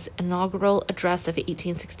it in his inaugural address of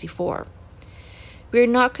 1864. We are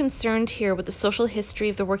not concerned here with the social history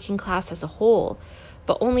of the working class as a whole,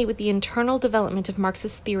 but only with the internal development of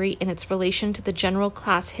Marxist theory in its relation to the general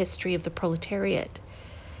class history of the proletariat.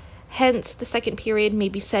 Hence, the second period may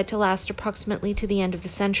be said to last approximately to the end of the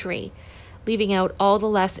century, leaving out all the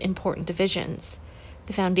less important divisions: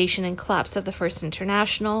 the foundation and collapse of the First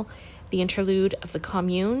International, the interlude of the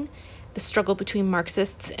Commune, the struggle between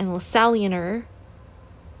Marxists and Lassalleaner,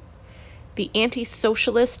 the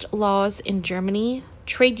anti-socialist laws in Germany,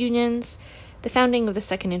 trade unions, the founding of the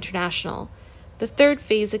Second International. The third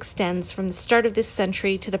phase extends from the start of this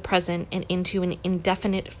century to the present and into an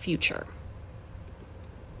indefinite future.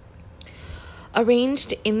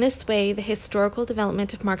 Arranged in this way, the historical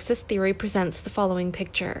development of Marxist theory presents the following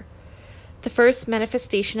picture. The first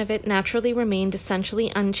manifestation of it naturally remained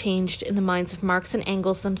essentially unchanged in the minds of Marx and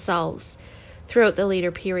Engels themselves throughout the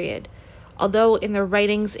later period, although in their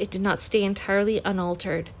writings it did not stay entirely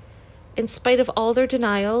unaltered. In spite of all their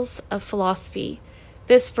denials of philosophy,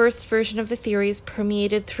 this first version of the theory is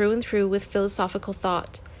permeated through and through with philosophical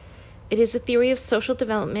thought. It is a theory of social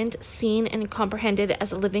development seen and comprehended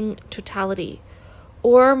as a living totality,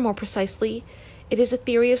 or, more precisely, it is a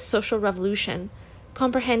theory of social revolution,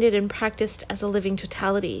 comprehended and practiced as a living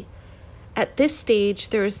totality. At this stage,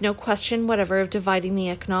 there is no question whatever of dividing the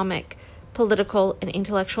economic, political, and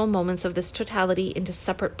intellectual moments of this totality into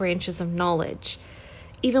separate branches of knowledge,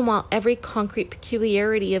 even while every concrete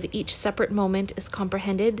peculiarity of each separate moment is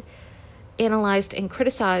comprehended, analyzed, and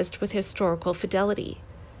criticized with historical fidelity.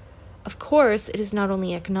 Of course, it is not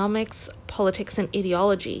only economics, politics, and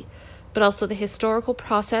ideology, but also the historical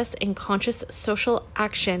process and conscious social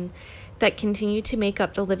action that continue to make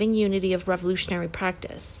up the living unity of revolutionary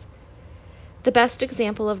practice. The best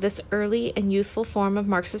example of this early and youthful form of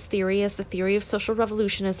Marxist theory as the theory of social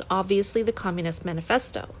revolution is obviously the Communist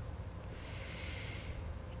Manifesto.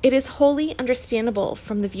 It is wholly understandable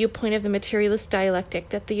from the viewpoint of the materialist dialectic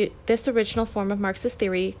that this original form of Marxist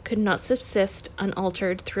theory could not subsist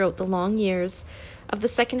unaltered throughout the long years of the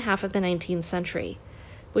second half of the 19th century,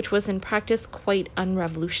 which was in practice quite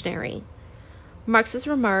unrevolutionary. Marx's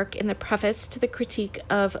remark in the preface to the Critique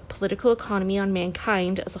of Political Economy on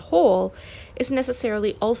Mankind as a Whole is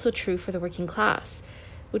necessarily also true for the working class,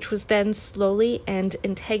 which was then slowly and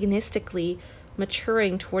antagonistically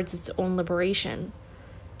maturing towards its own liberation.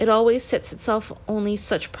 It always sets itself only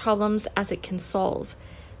such problems as it can solve,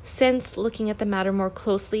 since, looking at the matter more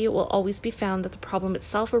closely, it will always be found that the problem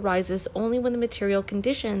itself arises only when the material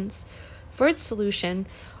conditions for its solution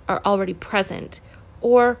are already present,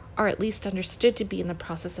 or are at least understood to be in the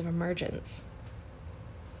process of emergence.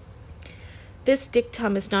 This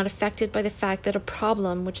dictum is not affected by the fact that a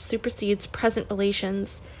problem which supersedes present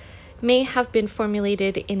relations may have been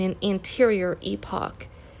formulated in an anterior epoch.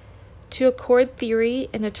 To accord theory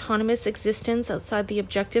an autonomous existence outside the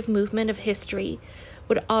objective movement of history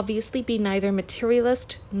would obviously be neither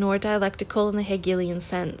materialist nor dialectical in the Hegelian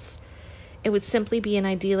sense. It would simply be an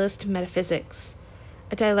idealist metaphysics.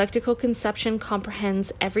 A dialectical conception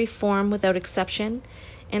comprehends every form without exception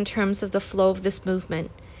in terms of the flow of this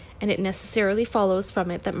movement, and it necessarily follows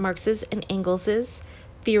from it that Marx's and Engels's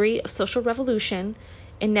theory of social revolution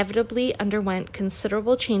inevitably underwent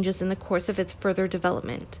considerable changes in the course of its further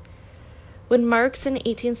development. When Marx in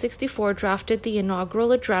 1864 drafted the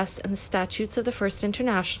inaugural address and the statutes of the First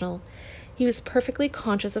International, he was perfectly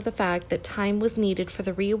conscious of the fact that time was needed for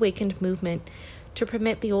the reawakened movement to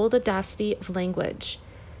permit the old audacity of language.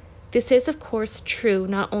 This is, of course, true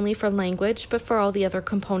not only for language, but for all the other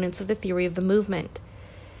components of the theory of the movement.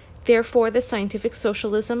 Therefore, the scientific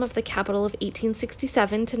socialism of the Capital of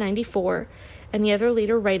 1867 to 94 and the other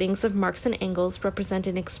later writings of Marx and Engels represent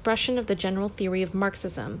an expression of the general theory of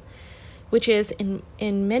Marxism, which is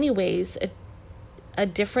in many ways a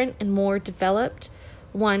different and more developed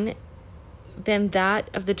one than that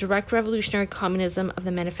of the direct revolutionary communism of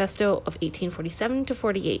the Manifesto of 1847 to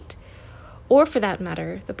 48, or for that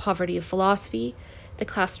matter, the poverty of philosophy, the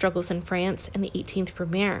class struggles in France, and the 18th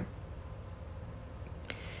Brumaire.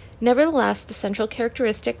 Nevertheless, the central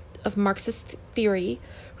characteristic of Marxist theory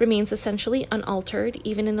remains essentially unaltered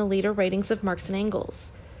even in the later writings of Marx and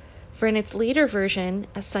Engels. For in its later version,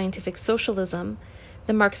 as scientific socialism,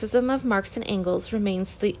 the Marxism of Marx and Engels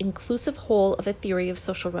remains the inclusive whole of a theory of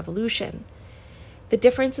social revolution. The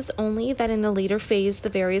difference is only that in the later phase, the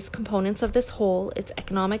various components of this whole, its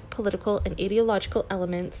economic, political, and ideological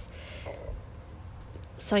elements,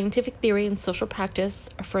 scientific theory and social practice,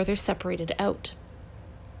 are further separated out.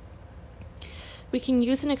 We can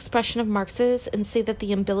use an expression of Marx's and say that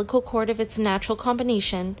the umbilical cord of its natural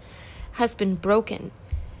combination has been broken.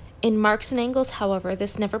 In Marx and Engels, however,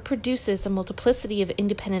 this never produces a multiplicity of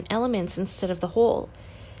independent elements instead of the whole.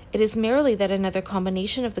 It is merely that another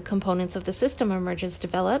combination of the components of the system emerges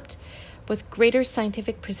developed with greater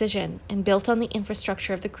scientific precision and built on the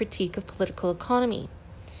infrastructure of the critique of political economy.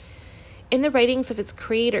 In the writings of its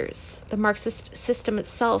creators, the Marxist system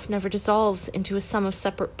itself never dissolves into a sum of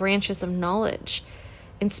separate branches of knowledge,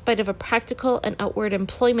 in spite of a practical and outward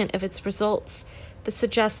employment of its results that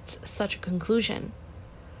suggests such a conclusion.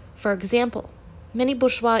 For example, many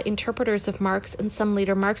bourgeois interpreters of Marx and some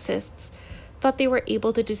later Marxists thought they were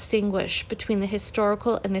able to distinguish between the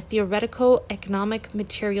historical and the theoretico-economic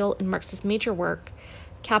material in Marx's major work,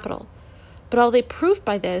 Capital. But all they proved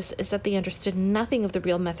by this is that they understood nothing of the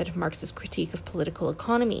real method of Marx's critique of political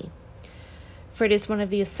economy. For it is one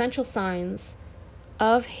of the essential signs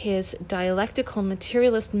of his dialectical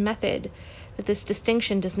materialist method that this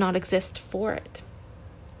distinction does not exist for it.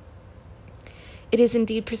 It is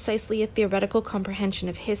indeed precisely a theoretical comprehension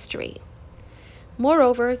of history.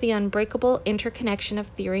 Moreover, the unbreakable interconnection of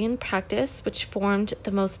theory and practice, which formed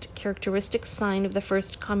the most characteristic sign of the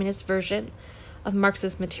first communist version of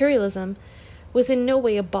Marx's materialism, was in no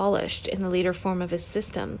way abolished in the later form of his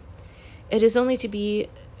system. It is only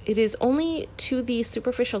to the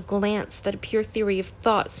superficial glance that a pure theory of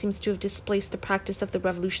thought seems to have displaced the practice of the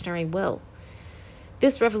revolutionary will.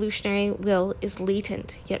 This revolutionary will is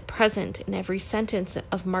latent, yet present in every sentence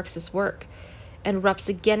of Marx's work, and erupts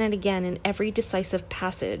again and again in every decisive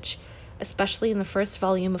passage, especially in the first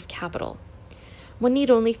volume of Capital. One need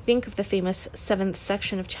only think of the famous 7th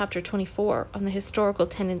section of Chapter 24 on the historical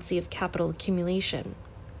tendency of capital accumulation.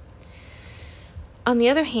 On the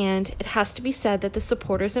other hand, it has to be said that the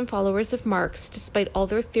supporters and followers of Marx, despite all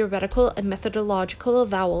their theoretical and methodological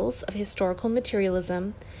avowals of historical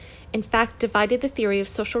materialism, in fact divided the theory of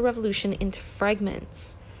social revolution into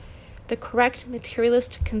fragments. The correct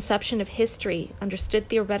materialist conception of history, understood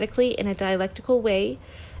theoretically in a dialectical way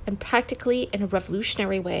and practically in a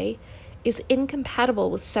revolutionary way, is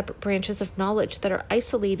incompatible with separate branches of knowledge that are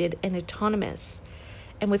isolated and autonomous,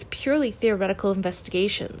 and with purely theoretical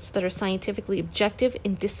investigations that are scientifically objective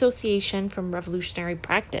in dissociation from revolutionary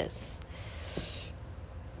practice.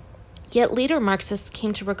 Yet later Marxists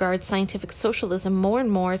came to regard scientific socialism more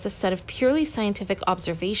and more as a set of purely scientific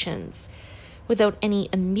observations, without any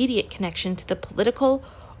immediate connection to the political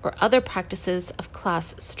or other practices of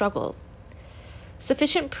class struggle.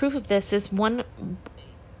 Sufficient proof of this is one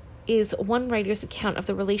writer's account of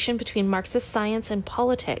the relation between Marxist science and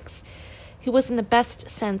politics, who was in the best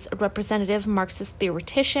sense a representative Marxist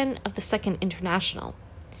theoretician of the Second International.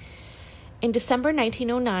 In December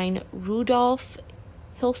 1909, Rudolf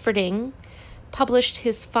Hilferding published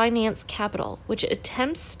his Finance Capital, which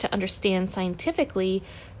attempts to understand scientifically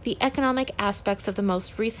the economic aspects of the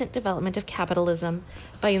most recent development of capitalism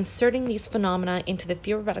by inserting these phenomena into the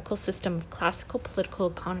theoretical system of classical political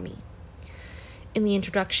economy. In the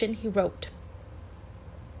introduction, he wrote,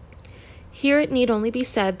 "Here it need only be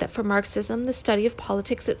said that for Marxism, the study of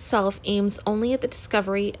politics itself aims only at the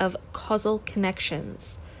discovery of causal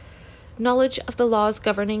connections. Knowledge of the laws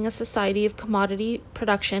governing a society of commodity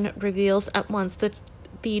production reveals at once the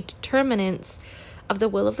determinants of the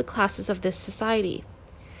will of the classes of this society.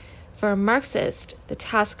 For a Marxist, the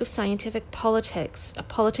task of scientific politics, a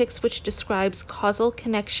politics which describes causal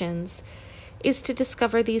connections, is to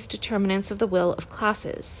discover these determinants of the will of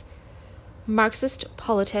classes. Marxist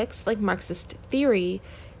politics, like Marxist theory,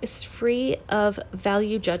 is free of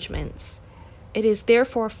value judgments. It is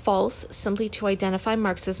therefore false simply to identify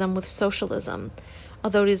Marxism with socialism,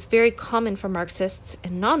 although it is very common for Marxists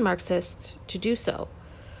and non-Marxists to do so.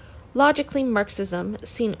 Logically, Marxism,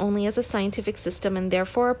 seen only as a scientific system and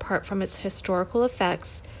therefore apart from its historical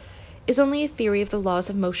effects, is only a theory of the laws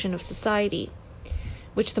of motion of society,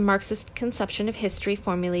 which the Marxist conception of history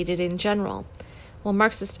formulated in general, while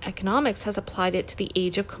Marxist economics has applied it to the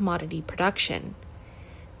age of commodity production.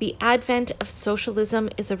 The advent of socialism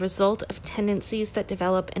is a result of tendencies that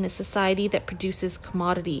develop in a society that produces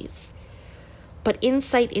commodities. But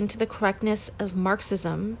insight into the correctness of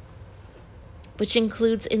Marxism, which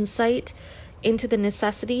includes insight into the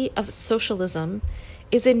necessity of socialism,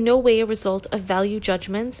 is in no way a result of value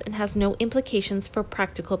judgments and has no implications for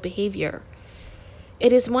practical behavior.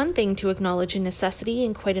 It is one thing to acknowledge a necessity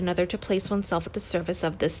and quite another to place oneself at the service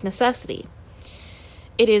of this necessity.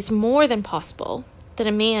 It is more than possible that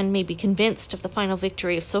a man may be convinced of the final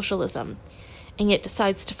victory of socialism, and yet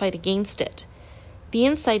decides to fight against it. The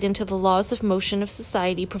insight into the laws of motion of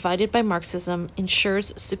society provided by Marxism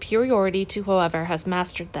ensures superiority to whoever has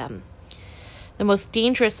mastered them. The most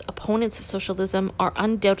dangerous opponents of socialism are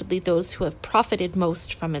undoubtedly those who have profited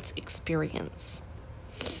most from its experience.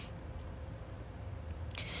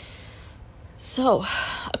 So,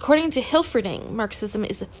 according to Hilferding, Marxism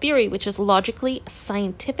is a theory which is logically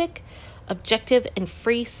scientific, objective, and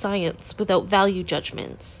free science without value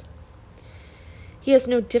judgments. He has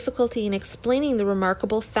no difficulty in explaining the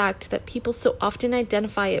remarkable fact that people so often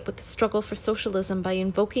identify it with the struggle for socialism by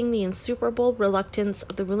invoking the insuperable reluctance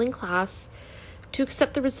of the ruling class to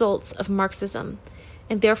accept the results of Marxism,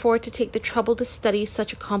 and therefore to take the trouble to study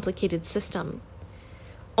such a complicated system.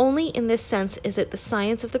 Only in this sense is it the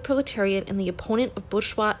science of the proletariat and the opponent of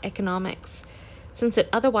bourgeois economics, since it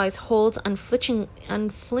otherwise holds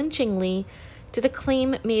unflinchingly to the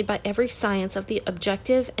claim made by every science of the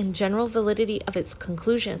objective and general validity of its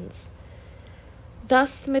conclusions.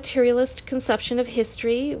 Thus, the materialist conception of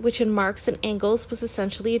history, which in Marx and Engels was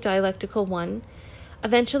essentially a dialectical one,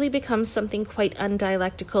 eventually becomes something quite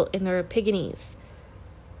undialectical in their epigenes.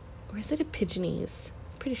 Or is it epigenes?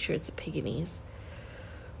 I'm pretty sure it's epigenes.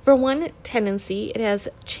 For one tendency, it has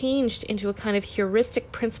changed into a kind of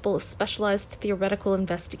heuristic principle of specialized theoretical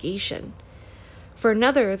investigation. For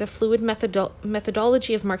another, the fluid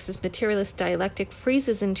methodology of Marx's materialist dialectic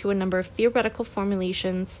freezes into a number of theoretical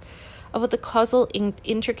formulations about the causal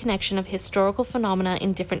interconnection of historical phenomena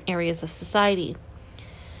in different areas of society.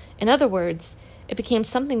 In other words, it became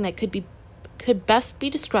something that could best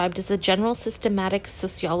be described as a general systematic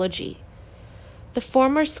sociology. The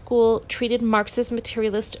former school treated Marx's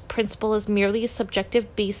materialist principle as merely a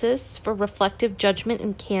subjective basis for reflective judgment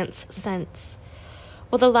in Kant's sense,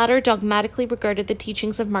 while the latter dogmatically regarded the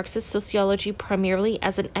teachings of Marxist sociology primarily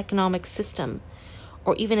as an economic system,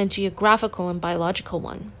 or even a geographical and biological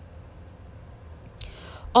one.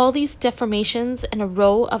 All these deformations and a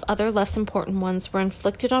row of other less important ones were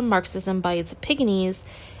inflicted on Marxism by its epigenes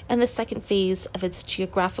and the second phase of its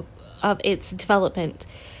development,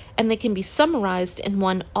 and they can be summarized in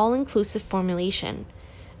one all-inclusive formulation.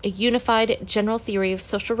 A unified general theory of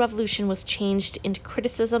social revolution was changed into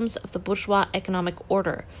criticisms of the bourgeois economic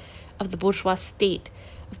order, of the bourgeois state,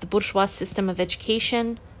 of the bourgeois system of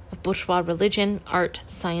education, of bourgeois religion, art,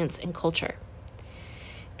 science, and culture.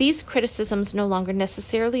 These criticisms no longer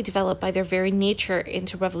necessarily develop by their very nature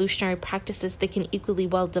into revolutionary practices. They can equally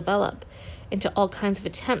well develop into all kinds of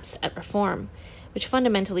attempts at reform, which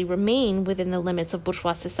fundamentally remain within the limits of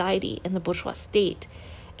bourgeois society and the bourgeois state,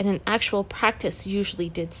 and in actual practice usually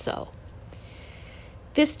did so.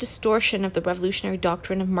 This distortion of the revolutionary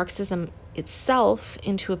doctrine of Marxism itself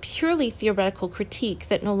into a purely theoretical critique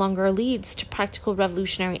that no longer leads to practical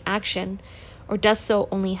revolutionary action, or does so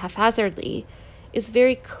only haphazardly, is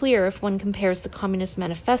very clear if one compares the Communist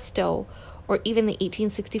Manifesto, or even the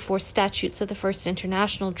 1864 statutes of the First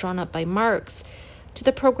International drawn up by Marx, to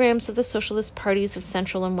the programs of the socialist parties of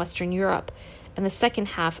Central and Western Europe in the second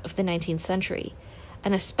half of the 19th century,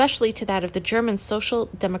 and especially to that of the German Social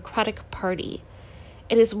Democratic Party.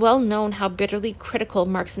 It is well known how bitterly critical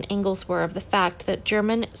Marx and Engels were of the fact that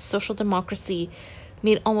German social democracy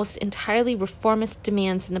made almost entirely reformist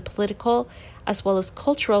demands in the political as well as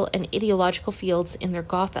cultural and ideological fields in their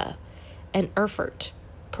Gotha and Erfurt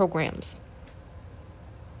programs.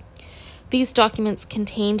 These documents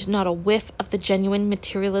contained not a whiff of the genuine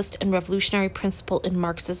materialist and revolutionary principle in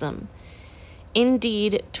Marxism.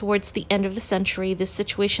 Indeed, towards the end of the century, this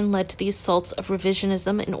situation led to the assaults of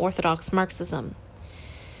revisionism in orthodox Marxism.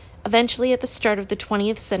 Eventually, at the start of the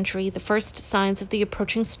 20th century, the first signs of the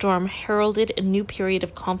approaching storm heralded a new period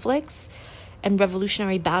of conflicts and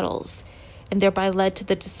revolutionary battles, and thereby led to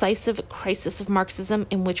the decisive crisis of Marxism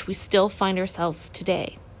in which we still find ourselves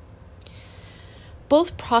today.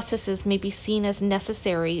 Both processes may be seen as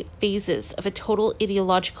necessary phases of a total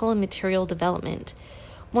ideological and material development,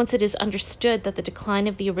 once it is understood that the decline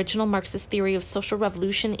of the original Marxist theory of social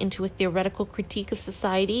revolution into a theoretical critique of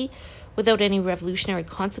society without any revolutionary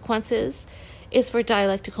consequences is for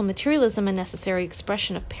dialectical materialism a necessary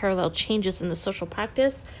expression of parallel changes in the social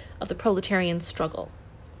practice of the proletarian struggle.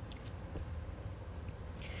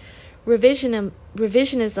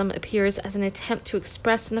 Revisionism appears as an attempt to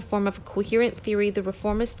express in the form of a coherent theory the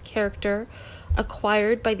reformist character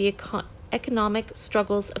acquired by the economic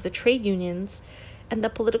struggles of the trade unions and the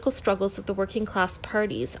political struggles of the working class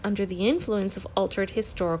parties under the influence of altered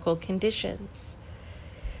historical conditions.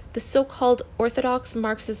 The so-called orthodox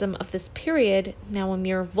Marxism of this period, now a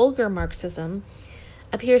mere vulgar Marxism,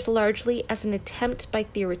 appears largely as an attempt by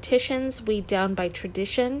theoreticians weighed down by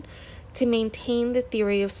tradition to maintain the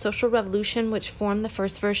theory of social revolution which formed the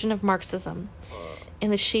first version of Marxism,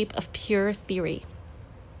 in the shape of pure theory.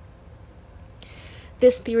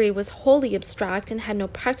 This theory was wholly abstract and had no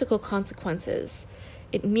practical consequences.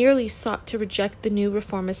 It merely sought to reject the new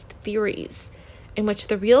reformist theories, in which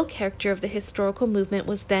the real character of the historical movement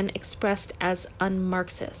was then expressed as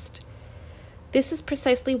un-Marxist. This is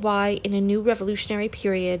precisely why, in a new revolutionary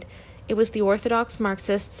period, it was the orthodox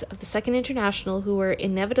Marxists of the Second International who were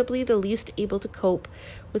inevitably the least able to cope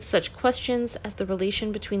with such questions as the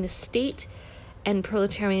relation between the state and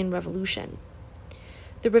proletarian revolution.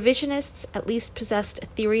 The revisionists at least possessed a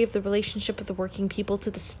theory of the relationship of the working people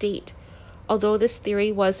to the state, although this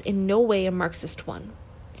theory was in no way a Marxist one.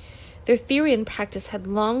 Their theory and practice had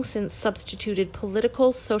long since substituted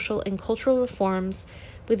political, social, and cultural reforms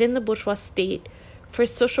within the bourgeois state for a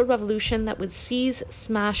social revolution that would seize,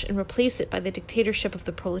 smash, and replace it by the dictatorship of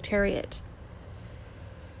the proletariat.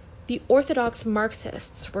 The orthodox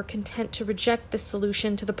Marxists were content to reject this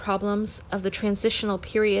solution to the problems of the transitional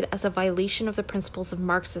period as a violation of the principles of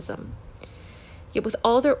Marxism. Yet with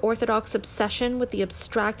all their orthodox obsession with the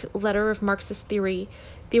abstract letter of Marxist theory,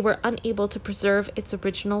 they were unable to preserve its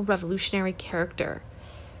original revolutionary character.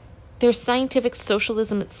 Their scientific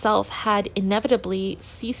socialism itself had inevitably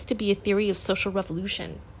ceased to be a theory of social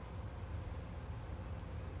revolution.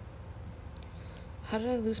 How did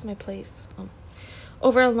I lose my place?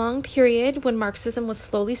 Over a long period, when Marxism was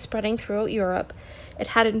slowly spreading throughout Europe, it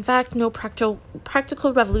had in fact no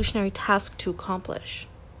practical revolutionary task to accomplish.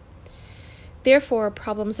 Therefore,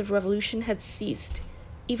 problems of revolution had ceased,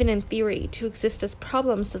 even in theory, to exist as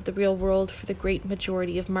problems of the real world for the great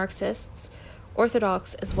majority of Marxists,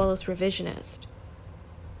 orthodox as well as revisionist.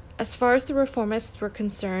 As far as the reformists were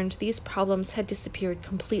concerned, these problems had disappeared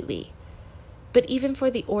completely. But even for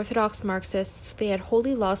the orthodox Marxists, they had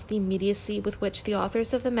wholly lost the immediacy with which the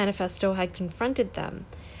authors of the manifesto had confronted them,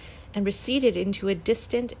 and receded into a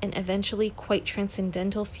distant and eventually quite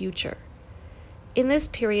transcendental future. In this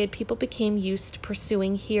period, people became used to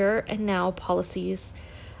pursuing here and now policies,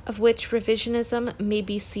 of which revisionism may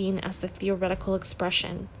be seen as the theoretical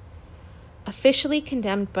expression. Officially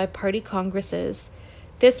condemned by party congresses,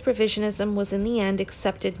 this revisionism was in the end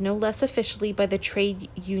accepted no less officially by the trade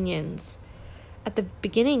unions. At the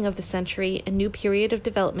beginning of the century, a new period of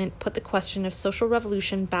development put the question of social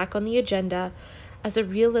revolution back on the agenda as a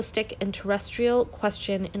realistic and terrestrial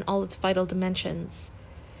question in all its vital dimensions.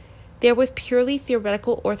 There, with purely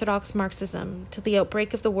theoretical orthodox Marxism, till the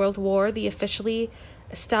outbreak of the World War, the officially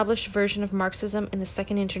established version of Marxism in the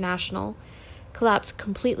Second International collapsed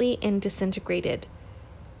completely and disintegrated.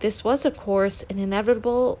 This was, of course, an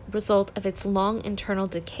inevitable result of its long internal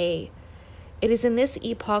decay. It is in this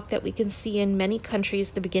epoch that we can see in many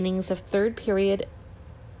countries the beginnings of third period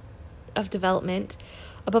of development,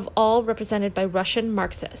 above all represented by Russian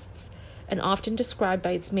Marxists, and often described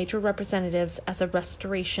by its major representatives as a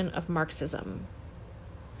restoration of Marxism.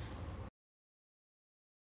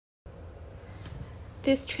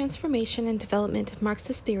 This transformation and development of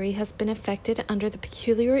Marxist theory has been effected under the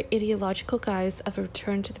peculiar ideological guise of a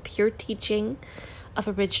return to the pure teaching of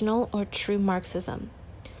original or true Marxism.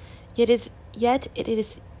 Yet it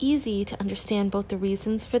is easy to understand both the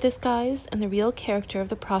reasons for this guise and the real character of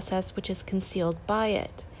the process which is concealed by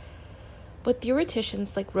it. What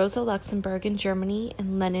theoreticians like Rosa Luxemburg in Germany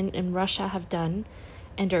and Lenin in Russia have done,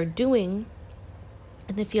 and are doing,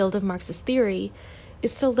 in the field of Marxist theory,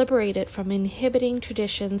 is to liberate it from inhibiting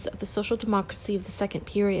traditions of the social democracy of the second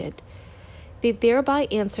period. They thereby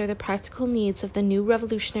answer the practical needs of the new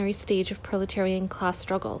revolutionary stage of proletarian class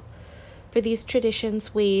struggle, for these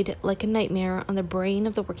traditions weighed like a nightmare on the brain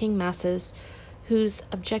of the working masses, whose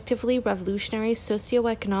objectively revolutionary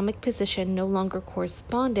socio-economic position no longer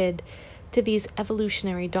corresponded to these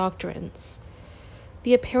evolutionary doctrines.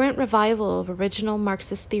 The apparent revival of original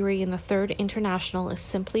Marxist theory in the Third International is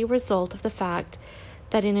simply a result of the fact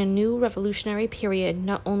that in a new revolutionary period,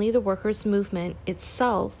 not only the workers' movement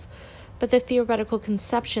itself, but the theoretical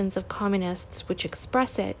conceptions of communists which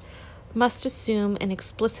express it, must assume an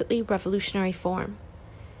explicitly revolutionary form.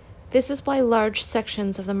 This is why large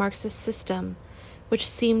sections of the Marxist system, which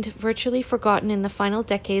seemed virtually forgotten in the final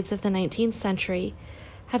decades of the 19th century,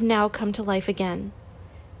 have now come to life again.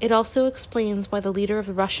 It also explains why the leader of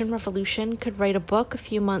the Russian Revolution could write a book a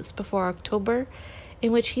few months before October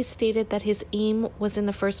in which he stated that his aim was in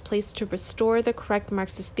the first place to restore the correct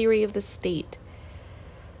Marxist theory of the state.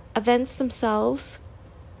 Events themselves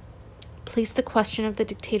place the question of the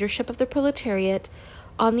dictatorship of the proletariat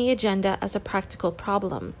on the agenda as a practical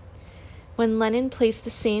problem. When Lenin placed the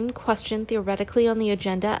same question theoretically on the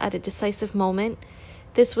agenda at a decisive moment,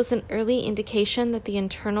 this was an early indication that the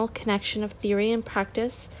internal connection of theory and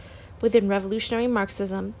practice within revolutionary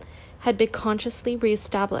Marxism had been consciously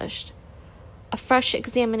re-established. A fresh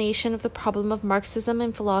examination of the problem of Marxism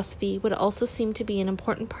and philosophy would also seem to be an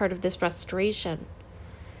important part of this restoration.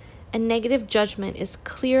 A negative judgment is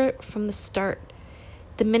clear from the start.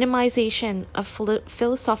 The minimization of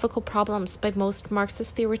philosophical problems by most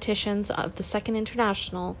Marxist theoreticians of the Second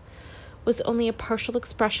International was only a partial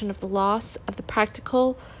expression of the loss of the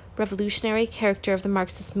practical, revolutionary character of the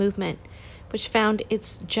Marxist movement, which found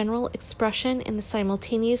its general expression in the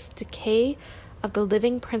simultaneous decay of the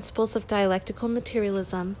living principles of dialectical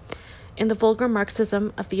materialism in the vulgar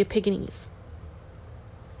Marxism of the Epigonies.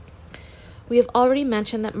 We have already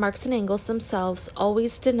mentioned that Marx and Engels themselves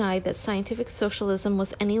always denied that scientific socialism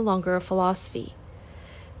was any longer a philosophy.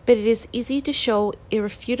 But it is easy to show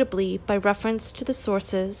irrefutably by reference to the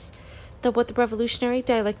sources that what the revolutionary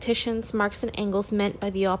dialecticians Marx and Engels meant by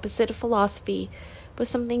the opposite of philosophy was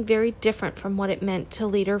something very different from what it meant to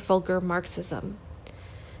later vulgar Marxism.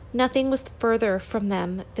 Nothing was further from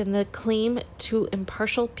them than the claim to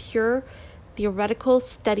impartial, pure, theoretical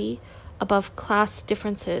study above class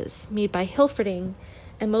differences made by Hilferding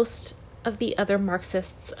and most of the other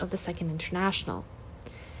Marxists of the Second International.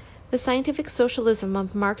 The scientific socialism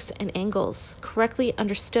of Marx and Engels, correctly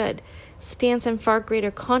understood, stands in far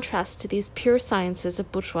greater contrast to these pure sciences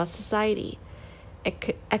of bourgeois society,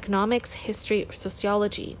 economics, history, or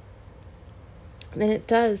sociology, than it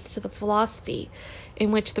does to the philosophy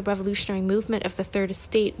in which the revolutionary movement of the Third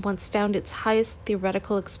Estate once found its highest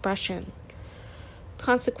theoretical expression.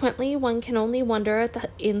 Consequently, one can only wonder at the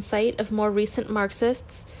insight of more recent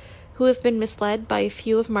Marxists who have been misled by a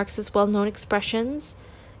few of Marx's well-known expressions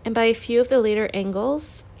and by a few of the later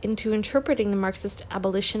Engels into interpreting the Marxist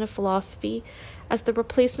abolition of philosophy as the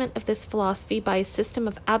replacement of this philosophy by a system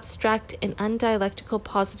of abstract and undialectical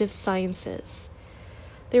positive sciences.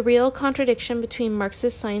 The real contradiction between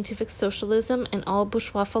Marxist scientific socialism and all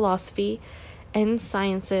bourgeois philosophy and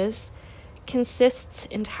sciences consists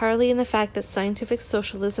entirely in the fact that scientific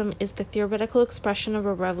socialism is the theoretical expression of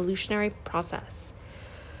a revolutionary process,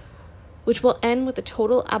 which will end with the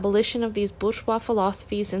total abolition of these bourgeois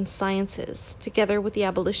philosophies and sciences, together with the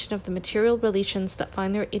abolition of the material relations that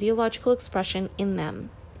find their ideological expression in them.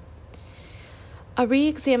 A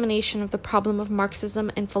re-examination of the problem of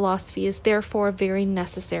Marxism and philosophy is therefore very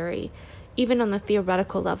necessary, even on the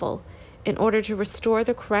theoretical level, in order to restore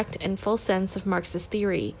the correct and full sense of Marxist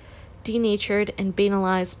theory, denatured and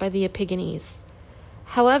banalized by the Epigonies.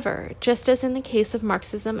 However, just as in the case of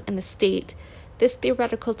Marxism and the state, this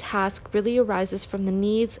theoretical task really arises from the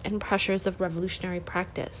needs and pressures of revolutionary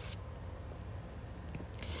practice.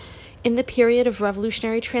 In the period of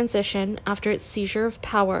revolutionary transition, after its seizure of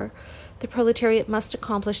power, the proletariat must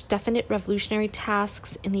accomplish definite revolutionary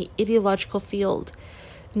tasks in the ideological field,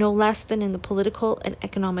 no less than in the political and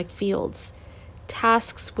economic fields,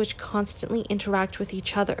 tasks which constantly interact with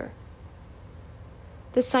each other.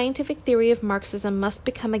 The scientific theory of Marxism must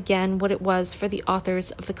become again what it was for the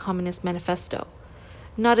authors of the Communist Manifesto,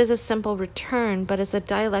 not as a simple return, but as a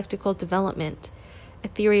dialectical development, a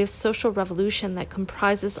theory of social revolution that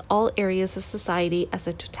comprises all areas of society as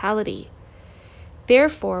a totality.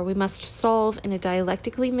 Therefore, we must solve in a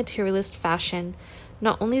dialectically materialist fashion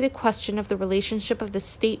not only the question of the relationship of the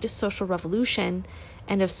state to social revolution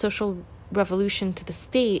and of social revolution to the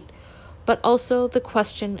state, but also the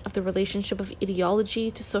question of the relationship of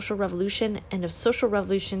ideology to social revolution and of social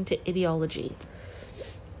revolution to ideology.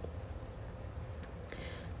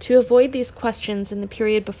 To avoid these questions in the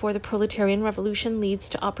period before the proletarian revolution leads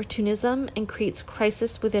to opportunism and creates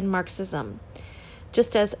crisis within Marxism,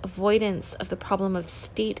 just as avoidance of the problem of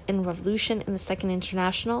state and revolution in the Second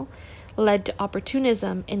International led to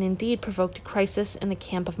opportunism and indeed provoked a crisis in the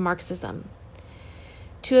camp of Marxism.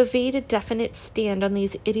 To evade a definite stand on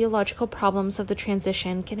these ideological problems of the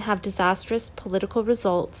transition can have disastrous political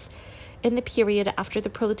results in the period after the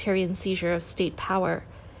proletarian seizure of state power,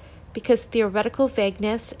 because theoretical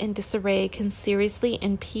vagueness and disarray can seriously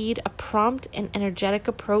impede a prompt and energetic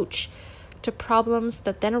approach to problems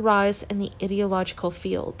that then arise in the ideological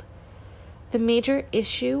field. The major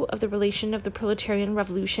issue of the relation of the proletarian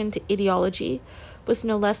revolution to ideology was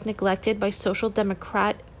no less neglected by social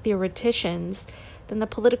democrat theoreticians than the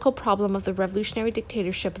political problem of the revolutionary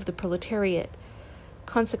dictatorship of the proletariat.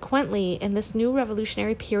 Consequently, in this new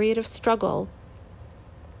revolutionary period of struggle,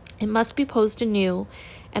 it must be posed anew,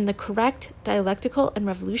 and the correct dialectical and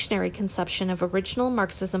revolutionary conception of original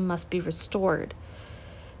Marxism must be restored.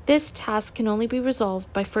 This task can only be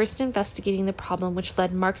resolved by first investigating the problem which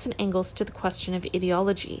led Marx and Engels to the question of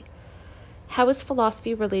ideology. How is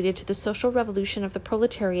philosophy related to the social revolution of the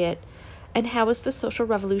proletariat, and how is the social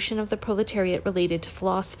revolution of the proletariat related to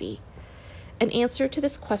philosophy? An answer to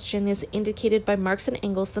this question is indicated by Marx and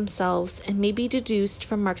Engels themselves and may be deduced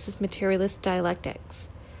from Marx's materialist dialectics.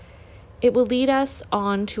 It will lead us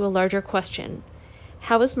on to a larger question.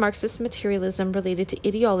 How is Marxist materialism related to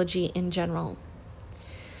ideology in general?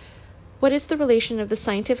 What is the relation of the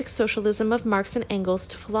scientific socialism of Marx and Engels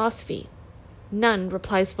to philosophy? None,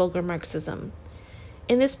 replies vulgar Marxism.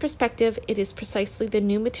 In this perspective, it is precisely the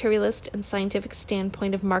new materialist and scientific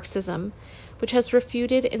standpoint of Marxism which has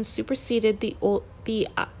refuted and superseded the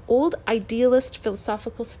old idealist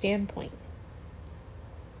philosophical standpoint.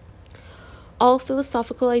 All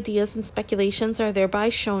philosophical ideas and speculations are thereby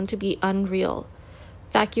shown to be unreal,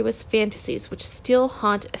 vacuous fantasies which still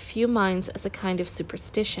haunt a few minds as a kind of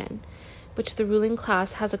superstition, which the ruling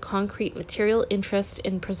class has a concrete material interest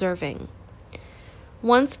in preserving.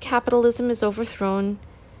 Once capitalism is overthrown,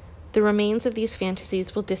 the remains of these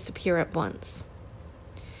fantasies will disappear at once.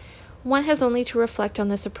 One has only to reflect on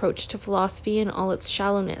this approach to philosophy in all its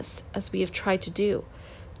shallowness, as we have tried to do,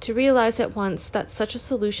 to realize at once that such a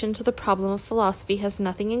solution to the problem of philosophy has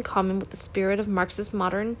nothing in common with the spirit of Marx's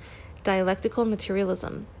modern dialectical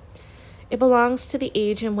materialism. It belongs to the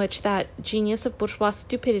age in which that genius of bourgeois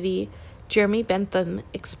stupidity, Jeremy Bentham,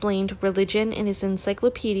 explained religion in his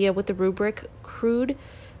encyclopedia with the rubric crude,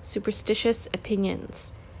 superstitious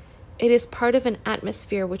opinions. It is part of an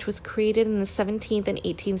atmosphere which was created in the 17th and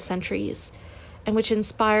 18th centuries, and which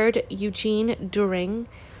inspired Eugene Düring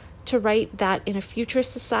to write that in a future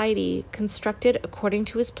society constructed according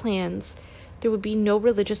to his plans, there would be no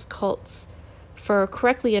religious cults, for a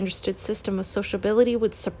correctly understood system of sociability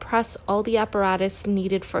would suppress all the apparatus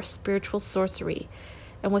needed for spiritual sorcery,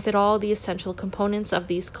 and with it all the essential components of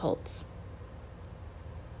these cults.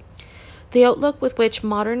 The outlook with which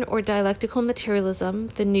modern or dialectical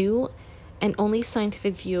materialism, the new and only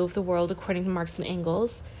scientific view of the world according to Marx and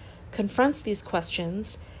Engels, confronts these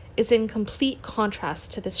questions is in complete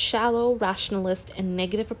contrast to this shallow, rationalist, and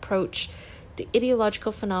negative approach to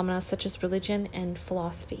ideological phenomena such as religion and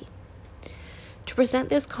philosophy. To present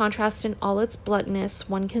this contrast in all its bluntness,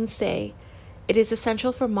 one can say, it is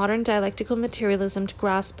essential for modern dialectical materialism to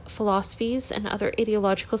grasp philosophies and other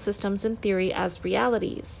ideological systems in theory as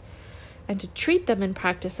realities, and to treat them in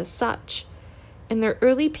practice as such. In their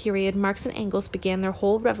early period, Marx and Engels began their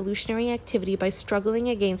whole revolutionary activity by struggling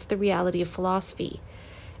against the reality of philosophy,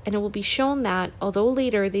 and it will be shown that, although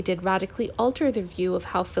later they did radically alter their view of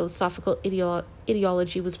how philosophical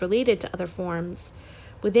ideology was related to other forms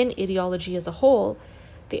within ideology as a whole,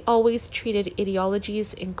 they always treated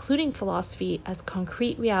ideologies, including philosophy, as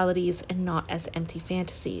concrete realities and not as empty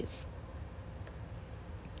fantasies.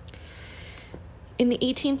 In the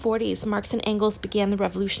 1840s, Marx and Engels began the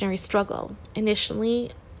revolutionary struggle,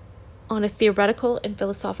 initially on a theoretical and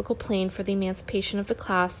philosophical plane for the emancipation of the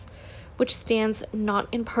class, which stands not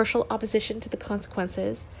in partial opposition to the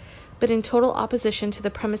consequences, but in total opposition to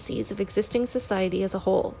the premises of existing society as a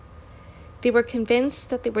whole. They were convinced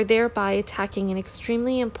that they were thereby attacking an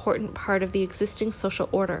extremely important part of the existing social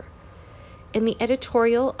order. In the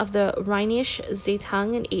editorial of the Rheinische Zeitung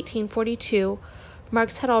in 1842,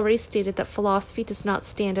 Marx had already stated that philosophy does not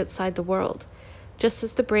stand outside the world, just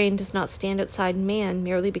as the brain does not stand outside man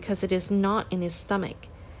merely because it is not in his stomach.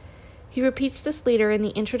 He repeats this later in the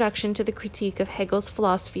introduction to the critique of Hegel's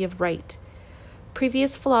philosophy of right.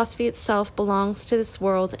 Previous philosophy itself belongs to this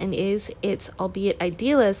world and is its, albeit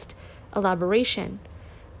idealist, elaboration.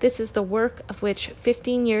 This is the work of which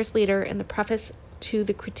 15 years later in the preface to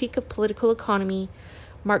the Critique of Political Economy,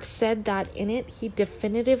 Marx said that in it he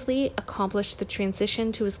definitively accomplished the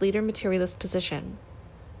transition to his later materialist position.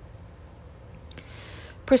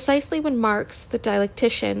 Precisely when Marx, the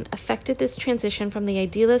dialectician, effected this transition from the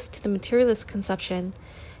idealist to the materialist conception,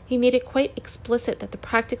 he made it quite explicit that the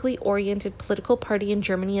practically oriented political party in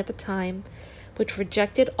Germany at the time, which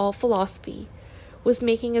rejected all philosophy, was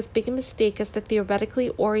making as big a mistake as the theoretically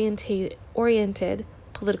oriented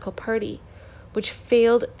political party, which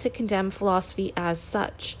failed to condemn philosophy as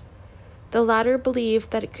such. The latter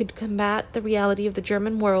believed that it could combat the reality of the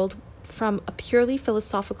German world from a purely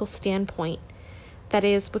philosophical standpoint, that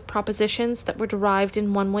is, with propositions that were derived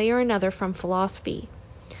in one way or another from philosophy,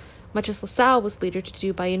 much as Lassalle was later to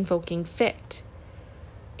do by invoking Fichte.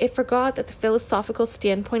 It forgot that the philosophical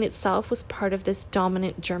standpoint itself was part of this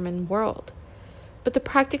dominant German world. But the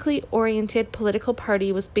practically oriented political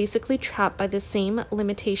party was basically trapped by the same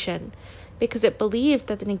limitation, because it believed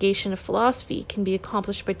that the negation of philosophy can be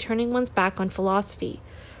accomplished by turning one's back on philosophy,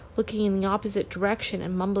 looking in the opposite direction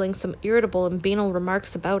and mumbling some irritable and banal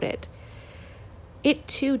remarks about it. It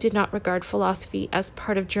too did not regard philosophy as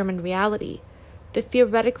part of German reality. The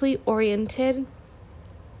theoretically oriented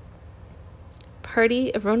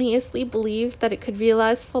party erroneously believed that it could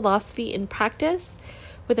realize philosophy in practice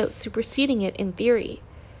without superseding it in theory.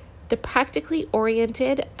 The practically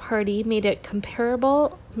oriented party made a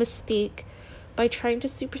comparable mistake by trying to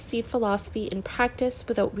supersede philosophy in practice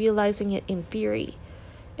without realizing it in theory.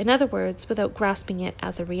 In other words, without grasping it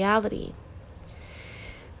as a reality.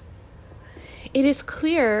 It is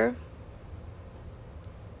clear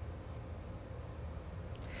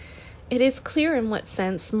in what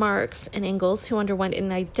sense Marx and Engels, who underwent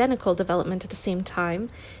an identical development at the same time,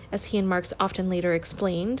 as he and Marx often later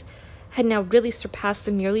explained, had now really surpassed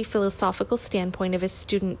the merely philosophical standpoint of his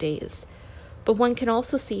student days. But one can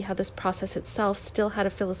also see how this process itself still had a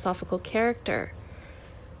philosophical character.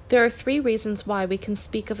 There are three reasons why we can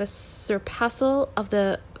speak of a surpassal of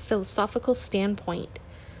the philosophical standpoint.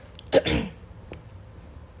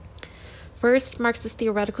 First, Marx's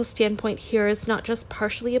theoretical standpoint here is not just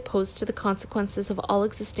partially opposed to the consequences of all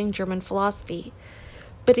existing German philosophy,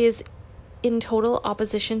 but is in total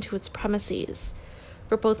opposition to its premises.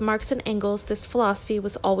 For both Marx and Engels, this philosophy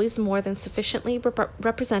was always more than sufficiently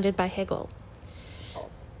represented by Hegel.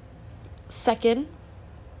 Second,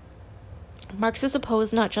 Marx is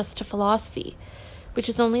opposed not just to philosophy, which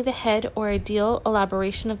is only the head or ideal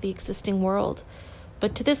elaboration of the existing world,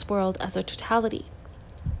 but to this world as a totality.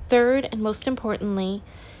 Third, and most importantly,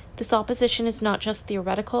 this opposition is not just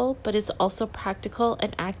theoretical, but is also practical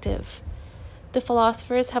and active. The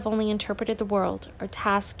philosophers have only interpreted the world. Our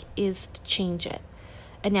task is to change it,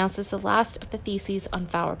 announces the last of the theses on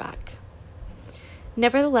Feuerbach.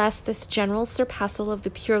 Nevertheless, this general surpassal of the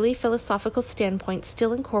purely philosophical standpoint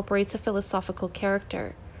still incorporates a philosophical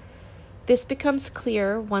character. This becomes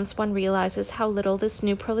clear once one realizes how little this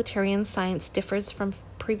new proletarian science differs from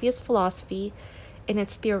previous philosophy in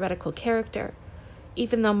its theoretical character,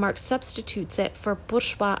 even though Marx substitutes it for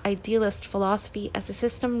bourgeois idealist philosophy as a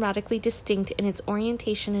system radically distinct in its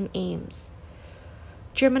orientation and aims.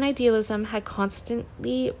 German idealism had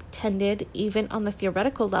constantly tended, even on the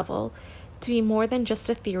theoretical level, to be more than just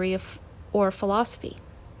a theory or philosophy.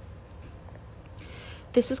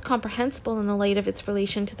 This is comprehensible in the light of its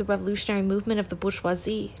relation to the revolutionary movement of the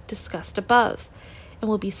bourgeoisie, discussed above, and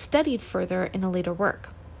will be studied further in a later work.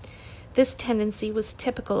 This tendency was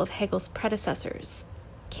typical of Hegel's predecessors,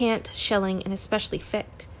 Kant, Schelling, and especially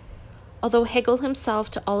Fichte. Although Hegel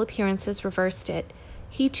himself, to all appearances, reversed it,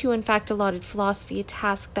 he too in fact allotted philosophy a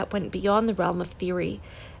task that went beyond the realm of theory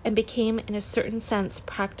and became, in a certain sense,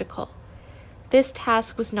 practical. This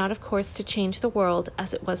task was not, of course, to change the world,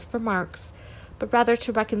 as it was for Marx, but rather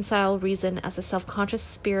to reconcile reason as a self-conscious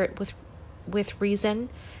spirit with reason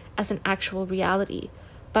as an actual reality,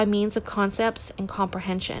 by means of concepts and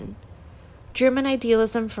comprehension. German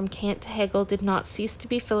idealism from Kant to Hegel did not cease to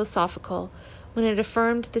be philosophical when it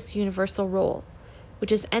affirmed this universal role,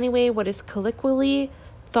 which is anyway what is colloquially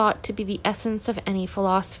thought to be the essence of any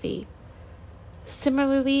philosophy.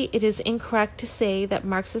 Similarly, it is incorrect to say that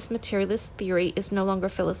Marxist materialist theory is no longer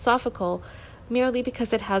philosophical merely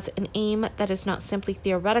because it has an aim that is not simply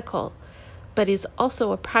theoretical, but is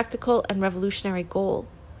also a practical and revolutionary goal.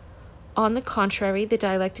 On the contrary, the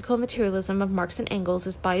dialectical materialism of Marx and Engels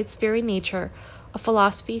is by its very nature a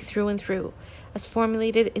philosophy through and through, as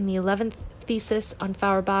formulated in the 11th thesis on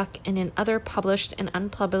Feuerbach and in other published and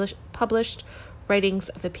unpublished writings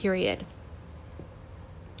of the period.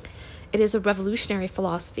 It is a revolutionary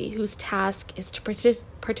philosophy whose task is to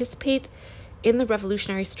participate in the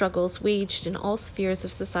revolutionary struggles waged in all spheres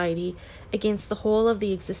of society against the whole of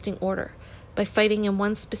the existing order by fighting in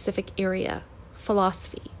one specific area,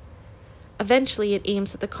 philosophy. Eventually, it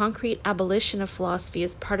aims at the concrete abolition of philosophy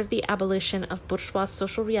as part of the abolition of bourgeois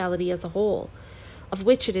social reality as a whole, of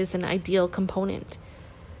which it is an ideal component.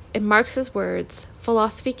 In Marx's words,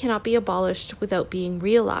 philosophy cannot be abolished without being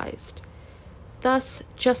realized. Thus,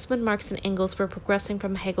 just when Marx and Engels were progressing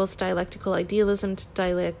from Hegel's dialectical idealism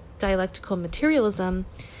to dialectical materialism,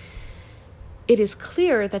 it is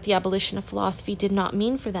clear that the abolition of philosophy did not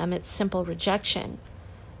mean for them its simple rejection.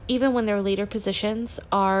 Even when their later positions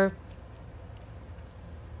are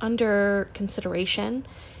under consideration,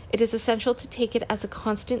 it is essential to take it as a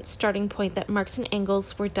constant starting point that Marx and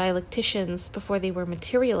Engels were dialecticians before they were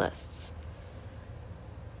materialists.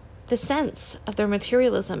 The sense of their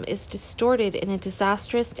materialism is distorted in a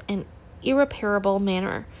disastrous and irreparable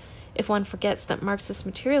manner if one forgets that Marxist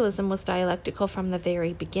materialism was dialectical from the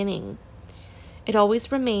very beginning. It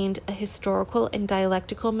always remained a historical and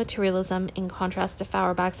dialectical materialism in contrast to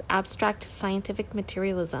Feuerbach's abstract scientific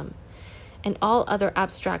materialism and all other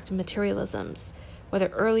abstract materialisms, whether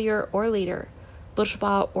earlier or later,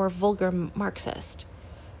 bourgeois or vulgar Marxist.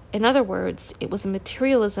 In other words, it was a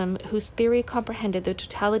materialism whose theory comprehended the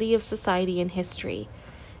totality of society and history,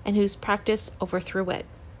 and whose practice overthrew it.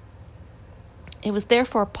 It was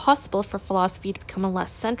therefore possible for philosophy to become a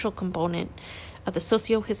less central component of the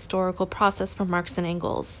socio-historical process for Marx and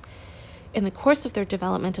Engels, in the course of their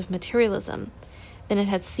development of materialism, than it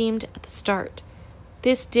had seemed at the start.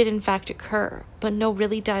 This did in fact occur, but no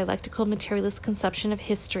really dialectical materialist conception of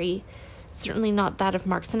history, certainly not that of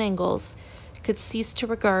Marx and Engels, could cease to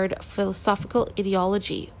regard philosophical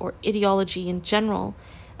ideology, or ideology in general,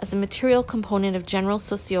 as a material component of general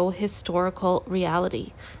socio-historical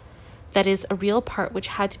reality. That is, a real part which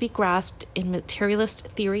had to be grasped in materialist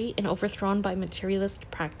theory and overthrown by materialist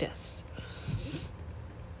practice.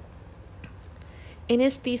 In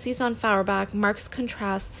his theses on Feuerbach, Marx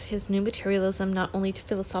contrasts his new materialism not only to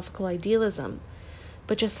philosophical idealism,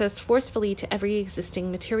 but just as forcefully to every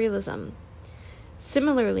existing materialism.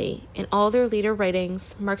 Similarly, in all their later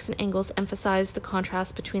writings, Marx and Engels emphasized the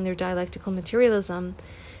contrast between their dialectical materialism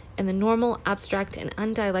and the normal, abstract, and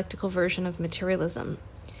undialectical version of materialism.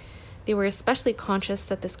 They were especially conscious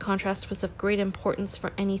that this contrast was of great importance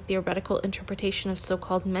for any theoretical interpretation of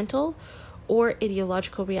so-called mental or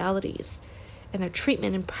ideological realities, and their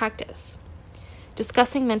treatment in practice.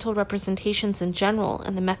 Discussing mental representations in general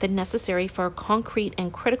and the method necessary for a concrete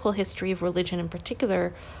and critical history of religion in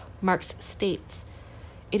particular, Marx states,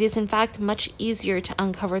 "It is in fact much easier to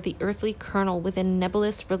uncover the earthly kernel within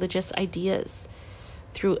nebulous religious ideas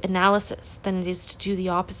through analysis than it is to do the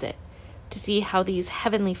opposite, to see how these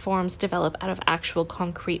heavenly forms develop out of actual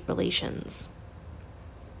concrete relations."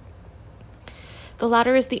 The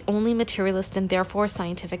latter is the only materialist and therefore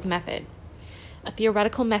scientific method, a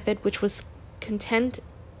theoretical method which was content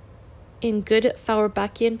in good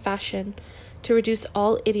Feuerbachian fashion to reduce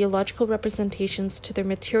all ideological representations to their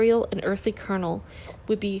material and earthly kernel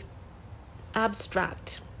would be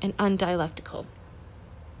abstract and undialectical.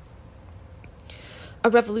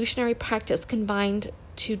 A revolutionary practice combined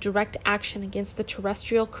to direct action against the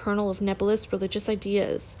terrestrial kernel of nebulous religious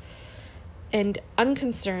ideas and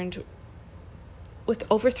unconcerned with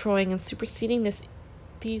overthrowing and superseding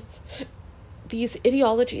these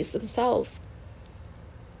ideologies themselves,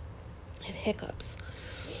 I have hiccups,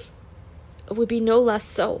 would be no less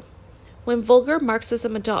so. When vulgar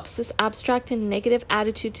Marxism adopts this abstract and negative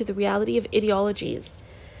attitude to the reality of ideologies,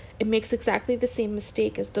 it makes exactly the same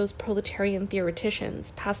mistake as those proletarian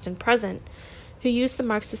theoreticians, past and present, who use the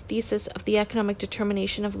Marxist thesis of the economic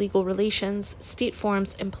determination of legal relations, state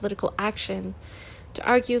forms, and political action to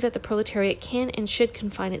argue that the proletariat can and should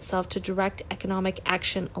confine itself to direct economic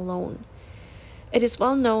action alone. It is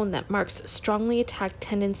well known that Marx strongly attacked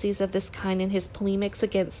tendencies of this kind in his polemics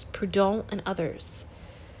against Proudhon and others.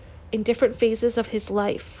 In different phases of his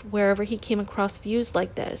life, wherever he came across views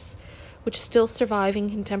like this, which still survive in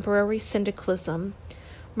contemporary syndicalism,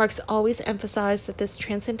 Marx always emphasized that this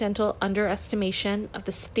transcendental underestimation of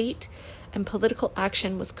the state and political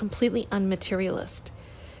action was completely unmaterialist.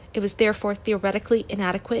 It was therefore theoretically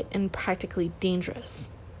inadequate and practically dangerous.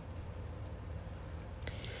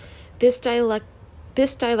 This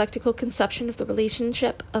dialectical conception of the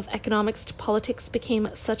relationship of economics to politics became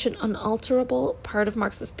such an unalterable part of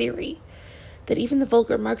Marxist theory that even the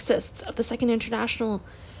vulgar Marxists of the Second International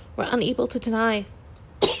were unable to deny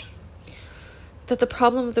that the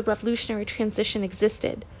problem of the revolutionary transition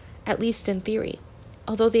existed, at least in theory,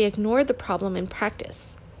 although they ignored the problem in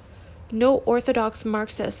practice. No orthodox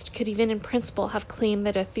Marxist could even in principle have claimed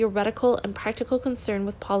that a theoretical and practical concern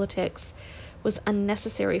with politics was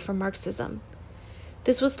unnecessary for Marxism.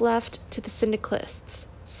 This was left to the syndicalists,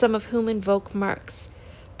 some of whom invoke Marx,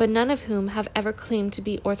 but none of whom have ever claimed to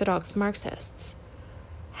be orthodox Marxists.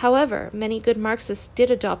 However, many good Marxists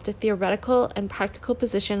did adopt a theoretical and practical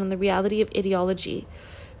position on the reality of ideology,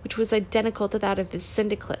 which was identical to that of the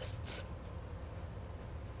syndicalists.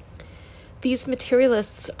 These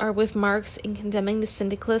materialists are with Marx in condemning the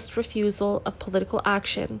syndicalist refusal of political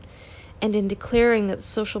action and in declaring that the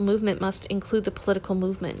social movement must include the political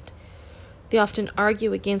movement. They often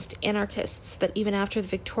argue against anarchists that even after the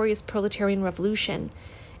victorious proletarian revolution,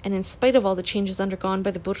 and in spite of all the changes undergone by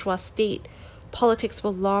the bourgeois state, politics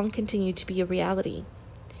will long continue to be a reality.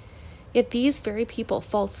 Yet these very people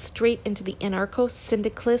fall straight into the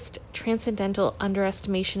anarcho-syndicalist transcendental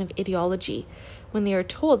underestimation of ideology when they are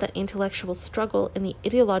told that intellectual struggle in the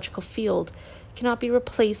ideological field cannot be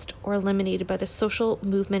replaced or eliminated by the social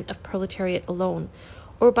movement of proletariat alone,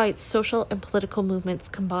 or by its social and political movements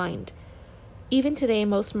combined. Even today,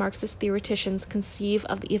 most Marxist theoreticians conceive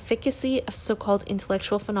of the efficacy of so-called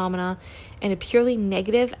intellectual phenomena in a purely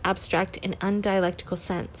negative, abstract, and undialectical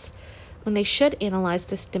sense, when they should analyze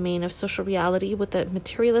this domain of social reality with the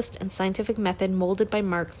materialist and scientific method molded by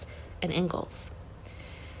Marx and Engels.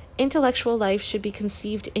 Intellectual life should be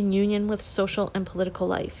conceived in union with social and political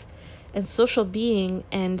life, and social being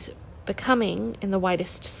and becoming, in the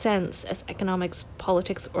widest sense, as economics,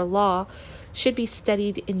 politics, or law, should be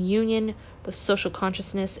studied in union with social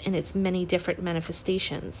consciousness in its many different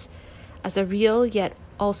manifestations, as a real yet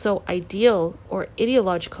also ideal or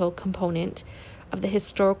ideological component of the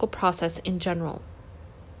historical process in general.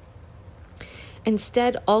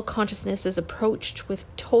 Instead, all consciousness is approached with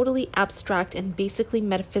totally abstract and basically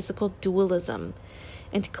metaphysical dualism,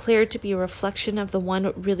 and declared to be a reflection of the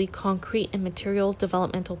one really concrete and material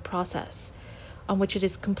developmental process, on which it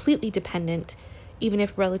is completely dependent, even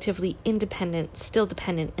if relatively independent, still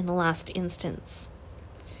dependent in the last instance.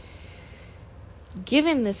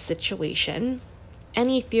 Given this situation,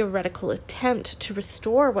 any theoretical attempt to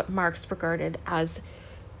restore what Marx regarded as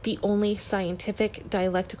the only scientific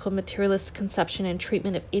dialectical materialist conception and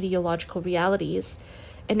treatment of ideological realities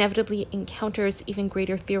inevitably encounters even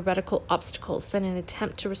greater theoretical obstacles than an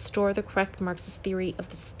attempt to restore the correct Marxist theory of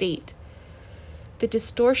the state. The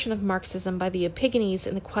distortion of Marxism by the Epigones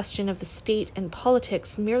in the question of the state and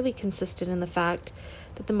politics merely consisted in the fact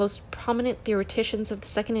that the most prominent theoreticians of the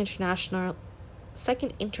Second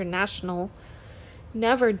International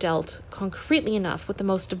never dealt concretely enough with the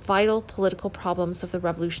most vital political problems of the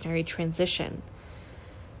revolutionary transition.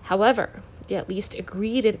 However, they at least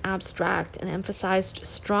agreed in abstract and emphasized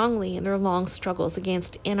strongly in their long struggles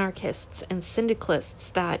against anarchists and syndicalists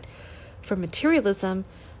that, for materialism,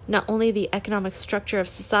 not only the economic structure of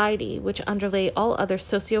society, which underlay all other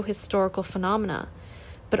socio-historical phenomena,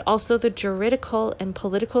 but also the juridical and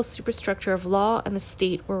political superstructure of law and the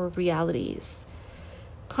state were realities.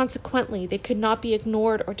 Consequently, they could not be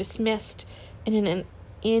ignored or dismissed in an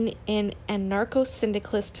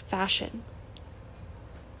anarcho-syndicalist fashion.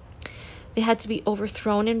 They had to be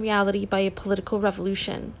overthrown in reality by a political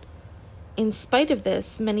revolution. In spite of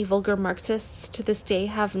this, many vulgar Marxists to this day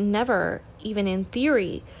have never, even in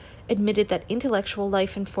theory, admitted that intellectual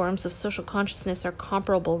life and forms of social consciousness are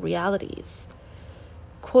comparable realities.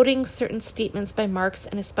 Quoting certain statements by Marx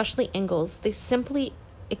and especially Engels, they simply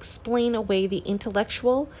explain away the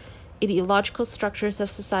intellectual, ideological structures of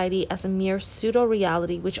society as a mere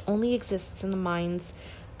pseudo-reality which only exists in the minds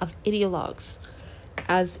of ideologues,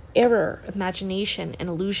 as error, imagination, and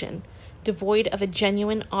illusion, devoid of a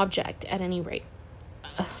genuine object at any rate.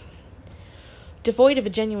 Devoid of a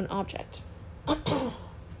genuine object.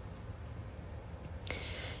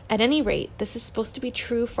 At any rate, this is supposed to be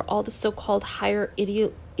true for all the so-called higher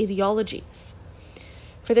ideologies.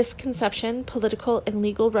 For this conception, political and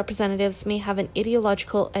legal representatives may have an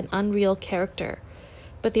ideological and unreal character,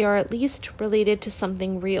 but they are at least related to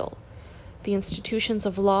something real, the institutions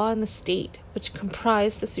of law and the state, which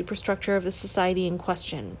comprise the superstructure of the society in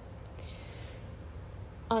question.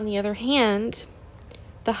 On the other hand,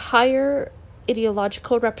 the higher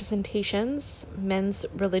ideological representations, men's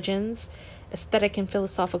religions, aesthetic and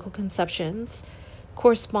philosophical conceptions,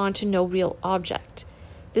 correspond to no real object.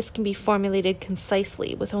 This can be formulated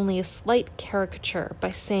concisely with only a slight caricature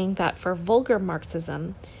by saying that for vulgar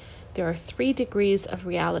Marxism, there are 3 degrees of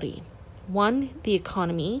reality. 1, the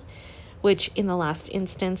economy, which in the last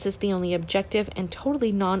instance is the only objective and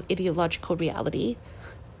totally non-ideological reality.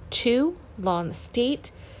 2, law and the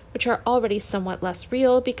state, which are already somewhat less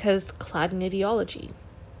real because clad in ideology.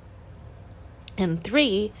 And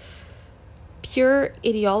 3, Pure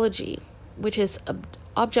ideology, which is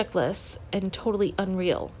objectless and totally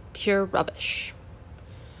unreal, pure rubbish.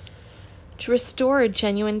 To restore a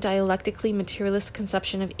genuine dialectically materialist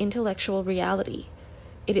conception of intellectual reality,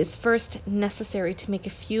 it is first necessary to make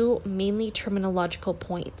a few mainly terminological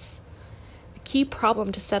points. The key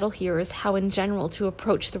problem to settle here is how in general to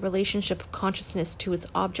approach the relationship of consciousness to its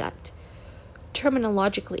object.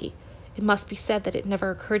 Terminologically, it must be said that it never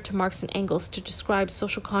occurred to Marx and Engels to describe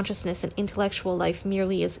social consciousness and intellectual life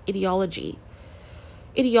merely as ideology.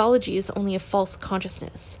 Ideology is only a false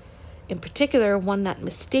consciousness, in particular one that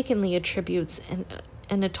mistakenly attributes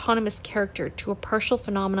an autonomous character to a partial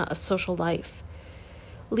phenomena of social life.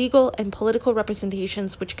 Legal and political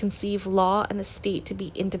representations which conceive law and the state to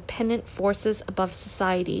be independent forces above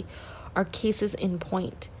society are cases in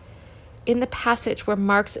point. In the passage where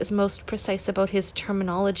Marx is most precise about his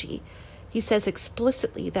terminology, he says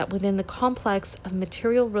explicitly that within the complex of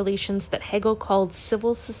material relations that Hegel called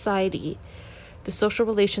civil society, the social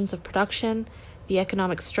relations of production, the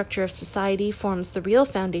economic structure of society forms the real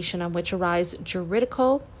foundation on which arise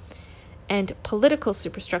juridical and political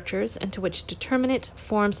superstructures and to which determinate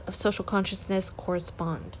forms of social consciousness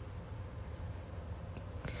correspond.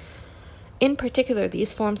 In particular,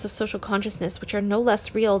 these forms of social consciousness, which are no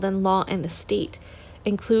less real than law and the state,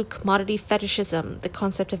 include commodity fetishism, the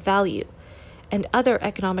concept of value, and other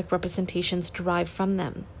economic representations derived from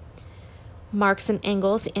them. Marx and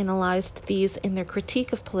Engels analyzed these in their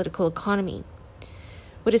critique of political economy.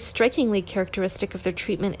 What is strikingly characteristic of their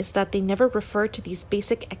treatment is that they never refer to this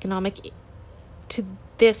basic economic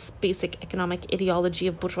ideology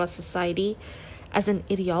of bourgeois society as an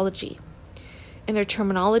ideology. In their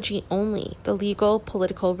terminology only, the legal,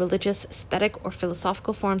 political, religious, aesthetic, or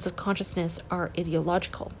philosophical forms of consciousness are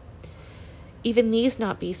ideological. Even these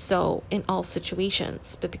not be so in all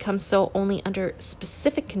situations, but become so only under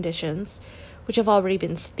specific conditions which have already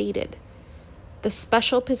been stated. The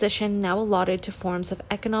special position now allotted to forms of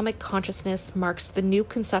economic consciousness marks the new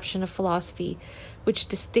conception of philosophy, which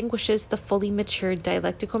distinguishes the fully matured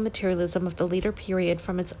dialectical materialism of the later period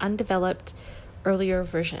from its undeveloped earlier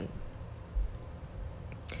version.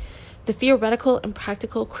 The theoretical and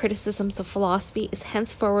practical criticisms of philosophy is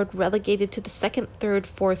henceforward relegated to the second, third,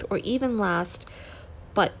 fourth, or even last,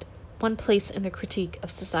 but one place in the critique of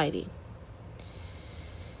society.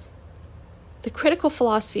 The critical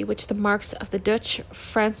philosophy which the Marx of the Dutch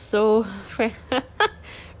Franciscus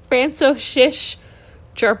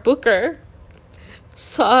Jaarbrucker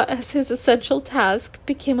saw as his essential task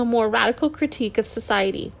became a more radical critique of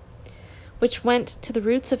society, which went to the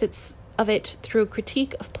roots of it through a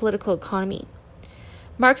critique of political economy.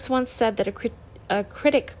 Marx once said that a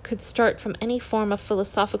critic could start from any form of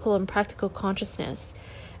philosophical and practical consciousness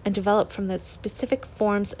and develop from the specific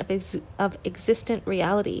forms of existent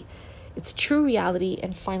reality its true reality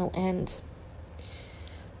and final end.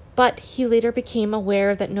 But he later became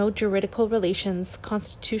aware that no juridical relations,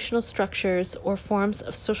 constitutional structures, or forms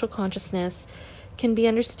of social consciousness can be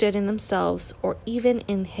understood in themselves or even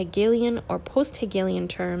in Hegelian or post-Hegelian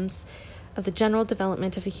terms of the general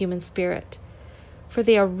development of the human spirit, for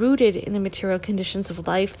they are rooted in the material conditions of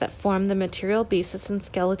life that form the material basis and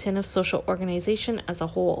skeleton of social organization as a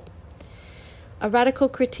whole. A radical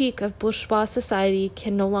critique of bourgeois society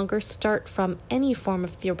can no longer start from any form of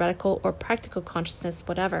theoretical or practical consciousness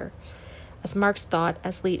whatever, as Marx thought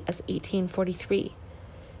as late as 1843.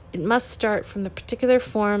 It must start from the particular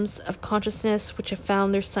forms of consciousness which have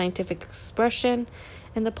found their scientific expression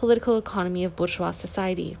in the political economy of bourgeois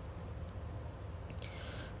society.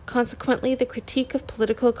 Consequently, the critique of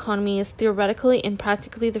political economy is theoretically and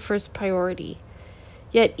practically the first priority.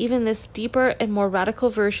 Yet even this deeper and more radical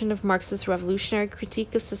version of Marx's revolutionary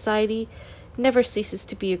critique of society never ceases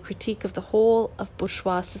to be a critique of the whole of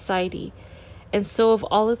bourgeois society, and so of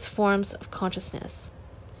all its forms of consciousness.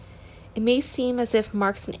 It may seem as if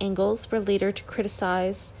Marx and Engels were later to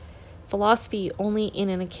criticize philosophy only in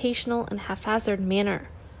an occasional and haphazard manner.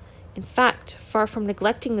 In fact, far from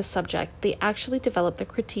neglecting the subject, they actually developed their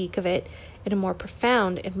critique of it in a more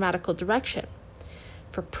profound and radical direction.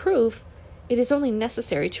 For proof, it is only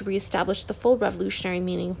necessary to reestablish the full revolutionary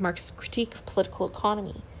meaning of Marx's critique of political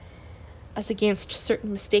economy, as against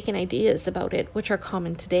certain mistaken ideas about it which are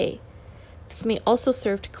common today. This may also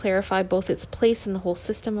serve to clarify both its place in the whole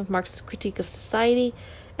system of Marx's critique of society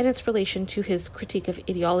and its relation to his critique of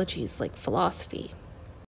ideologies like philosophy.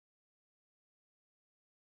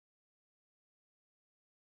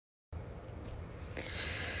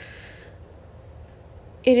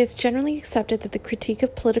 It is generally accepted that the critique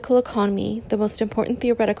of political economy, the most important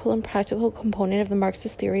theoretical and practical component of the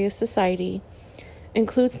Marxist theory of society,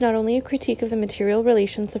 includes not only a critique of the material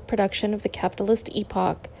relations of production of the capitalist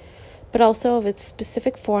epoch, but also of its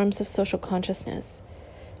specific forms of social consciousness.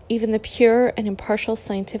 Even the pure and impartial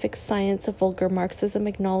scientific science of vulgar Marxism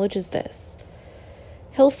acknowledges this.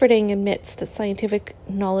 Hilferding admits that scientific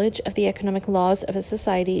knowledge of the economic laws of a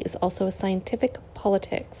society is also a scientific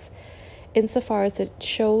politics, insofar as it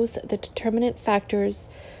shows the determinant factors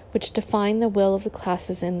which define the will of the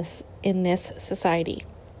classes in this society.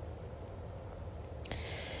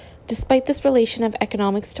 Despite this relation of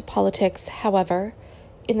economics to politics, however,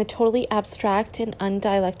 in the totally abstract and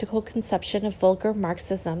undialectical conception of vulgar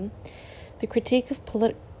Marxism, the critique of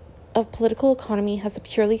political economy has a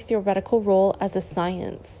purely theoretical role as a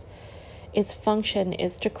science. Its function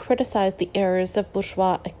is to criticize the errors of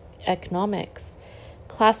bourgeois economics,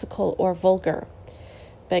 classical or vulgar.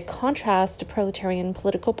 By contrast, a proletarian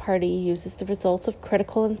political party uses the results of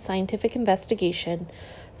critical and scientific investigation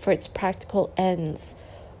for its practical ends,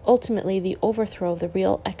 ultimately the overthrow of the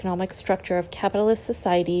real economic structure of capitalist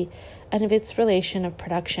society and of its relation of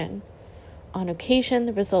production. On occasion,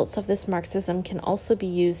 the results of this Marxism can also be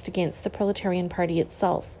used against the proletarian party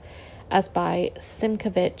itself, as by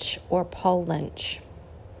Simkovich or Paul Lynch.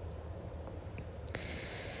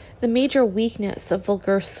 The major weakness of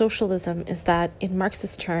vulgar socialism is that, in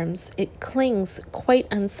Marxist terms, it clings quite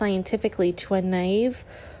unscientifically to a naive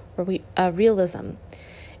realism,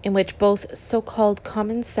 in which both so-called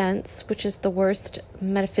common sense, which is the worst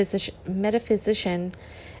metaphysician,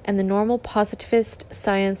 and the normal positivist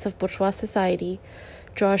science of bourgeois society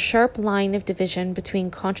draw a sharp line of division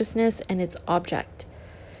between consciousness and its object.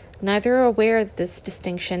 Neither are aware that this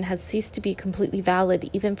distinction has ceased to be completely valid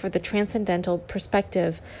even for the transcendental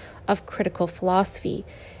perspective of critical philosophy,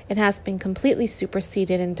 and has been completely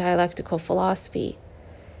superseded in dialectical philosophy.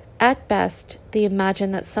 At best, they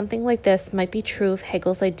imagine that something like this might be true of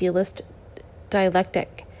Hegel's idealist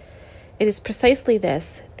dialectic. It is precisely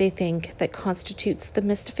this, they think, that constitutes the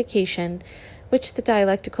mystification which the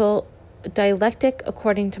dialectic,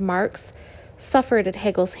 according to Marx, suffered at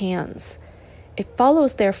Hegel's hands. It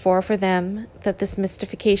follows, therefore, for them that this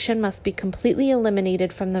mystification must be completely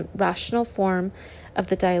eliminated from the rational form of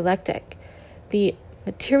the dialectic, the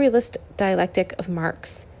materialist dialectic of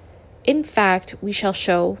Marx. In fact, we shall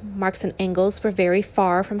show, Marx and Engels were very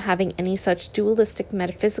far from having any such dualistic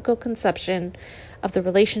metaphysical conception of the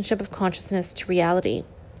relationship of consciousness to reality.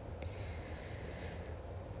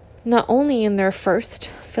 Not only in their first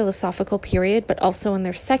philosophical period, but also in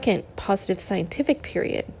their second positive scientific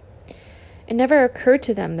period. It never occurred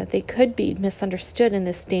to them that they could be misunderstood in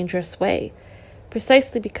this dangerous way.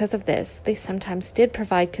 Precisely because of this, they sometimes did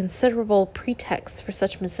provide considerable pretexts for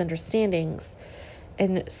such misunderstandings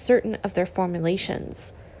in certain of their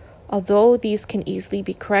formulations, although these can easily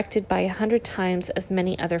be corrected by 100 times as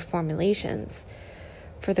many other formulations.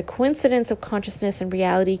 For the coincidence of consciousness and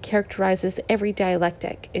reality characterizes every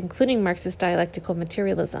dialectic, including Marx's dialectical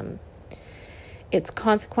materialism. Its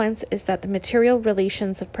consequence is that the material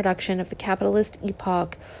relations of production of the capitalist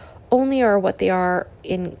epoch only are what they are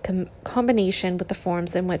in combination with the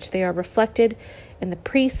forms in which they are reflected in the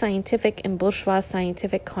pre-scientific and bourgeois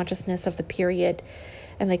scientific consciousness of the period,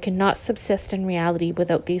 and they cannot subsist in reality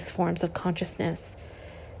without these forms of consciousness.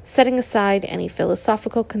 Setting aside any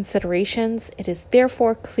philosophical considerations, it is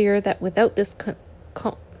therefore clear that without this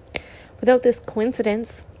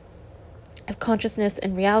coincidence of consciousness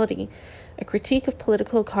and reality, a critique of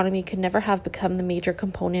political economy could never have become the major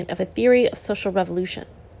component of a theory of social revolution.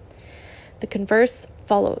 The converse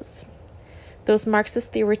follows. Those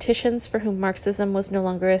Marxist theoreticians for whom Marxism was no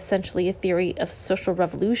longer essentially a theory of social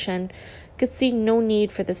revolution could see no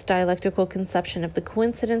need for this dialectical conception of the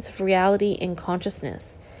coincidence of reality and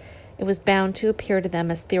consciousness. It was bound to appear to them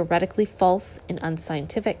as theoretically false and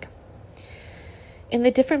unscientific. In the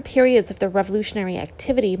different periods of their revolutionary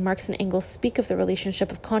activity, Marx and Engels speak of the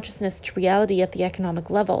relationship of consciousness to reality at the economic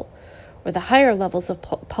level, or the higher levels of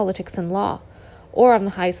politics and law, or on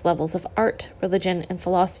the highest levels of art, religion, and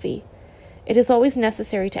philosophy. It is always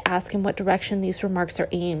necessary to ask in what direction these remarks are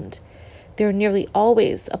aimed. They are nearly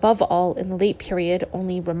always, above all, in the late period,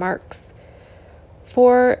 only remarks.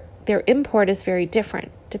 For their import is very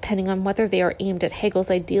different, depending on whether they are aimed at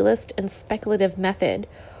Hegel's idealist and speculative method,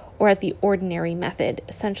 or at the ordinary method,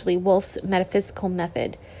 essentially Wolff's metaphysical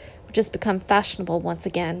method, which has become fashionable once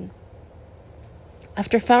again.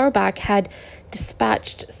 After Feuerbach had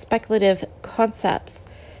dispatched speculative concepts,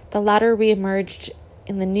 the latter reemerged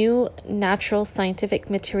in the new natural scientific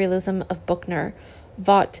materialism of Buchner,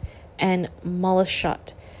 Vaught, and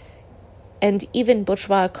Moleschott, and even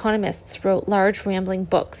bourgeois economists wrote large rambling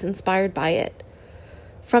books inspired by it.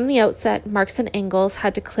 From the outset, Marx and Engels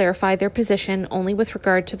had to clarify their position only with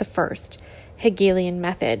regard to the first, Hegelian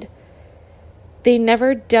method. They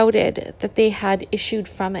never doubted that they had issued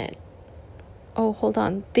from it.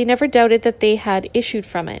 They never doubted that they had issued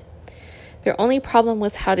from it. Their only problem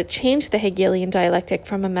was how to change the Hegelian dialectic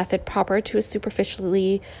from a method proper to a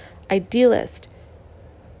superficially idealist,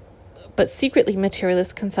 but secretly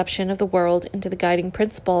materialist conception of the world into the guiding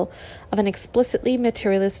principle of an explicitly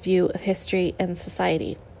materialist view of history and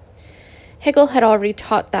society. Hegel had already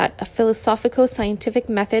taught that a philosophico-scientific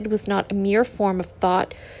method was not a mere form of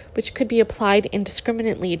thought which could be applied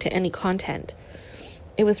indiscriminately to any content.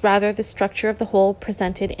 It was rather the structure of the whole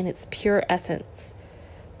presented in its pure essence.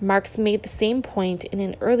 Marx made the same point in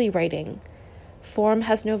an early writing. Form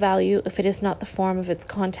has no value if it is not the form of its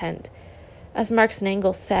content. As Marx and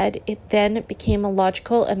Engels said, it then became a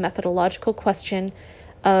logical and methodological question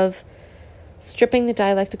of stripping the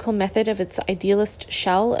dialectical method of its idealist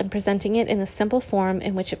shell and presenting it in a simple form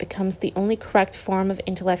in which it becomes the only correct form of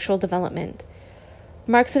intellectual development.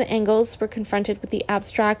 Marx and Engels were confronted with the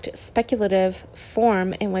abstract, speculative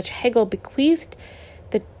form in which Hegel bequeathed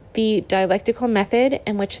the dialectical method,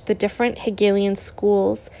 in which the different Hegelian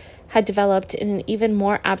schools had developed in an even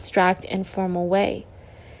more abstract and formal way.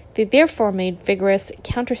 They therefore made vigorous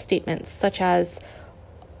counterstatements, such as,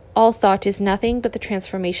 all thought is nothing but the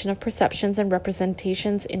transformation of perceptions and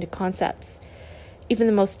representations into concepts. Even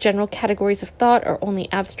the most general categories of thought are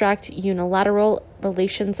only abstract, unilateral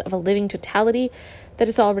relations of a living totality that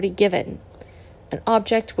is already given. An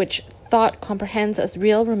object which thought comprehends as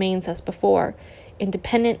real remains as before,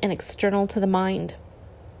 independent and external to the mind.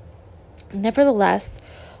 Nevertheless,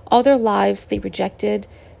 all their lives they rejected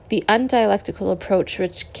the undialectical approach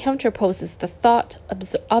which counterposes the thought,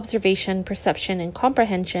 observation, perception, and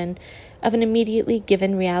comprehension of an immediately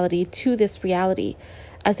given reality to this reality,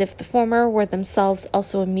 as if the former were themselves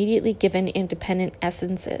also immediately given independent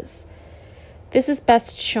essences. This is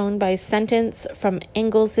best shown by a sentence from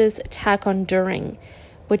Engels's attack on Dühring,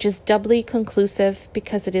 which is doubly conclusive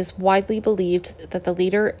because it is widely believed that the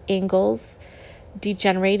leader Engels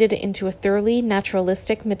degenerated into a thoroughly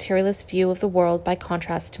naturalistic materialist view of the world by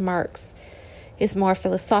contrast to Marx, his more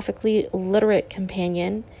philosophically literate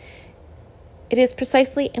companion. It is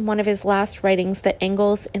precisely in one of his last writings that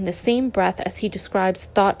Engels, in the same breath as he describes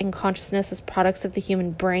thought and consciousness as products of the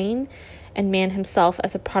human brain and man himself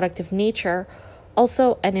as a product of nature,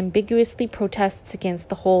 also unambiguously protests against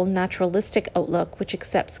the whole naturalistic outlook which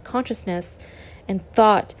accepts consciousness and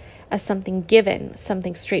thought as something given,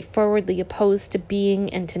 something straightforwardly opposed to being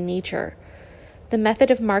and to nature. The method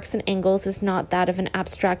of Marx and Engels is not that of an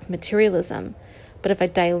abstract materialism, but of a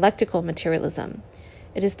dialectical materialism.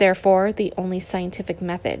 It is therefore the only scientific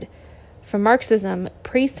method. For Marxism,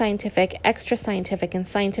 pre-scientific, extra-scientific, and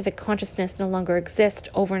scientific consciousness no longer exist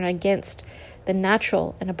over and against the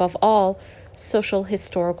natural and, above all, social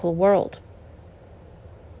historical world.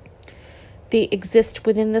 They exist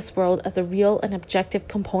within this world as a real and objective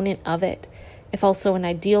component of it, if also an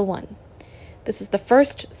ideal one. This is the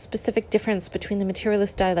first specific difference between the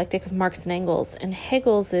materialist dialectic of Marx and Engels and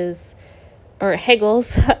Hegel's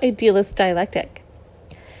idealist dialectic.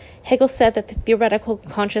 Hegel said that the theoretical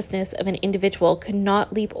consciousness of an individual could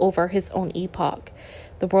not leap over his own epoch,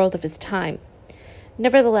 the world of his time.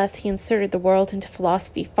 Nevertheless, he inserted the world into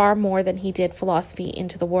philosophy far more than he did philosophy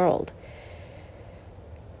into the world.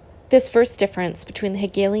 This first difference between the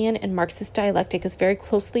Hegelian and Marxist dialectic is very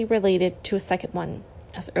closely related to a second one.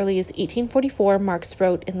 As early as 1844, Marx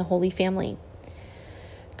wrote in The Holy Family,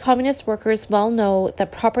 "Communist workers well know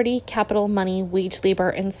that property, capital, money, wage labor,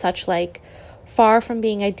 and such like, far from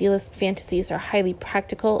being idealist fantasies, are highly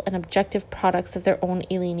practical and objective products of their own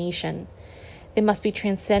alienation. They must be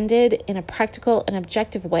transcended in a practical and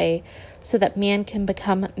objective way so that man can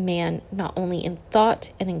become man, not only in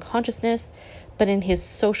thought and in consciousness, but in his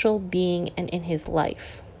social being and in his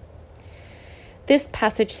life." This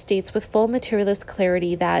passage states with full materialist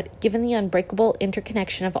clarity that, given the unbreakable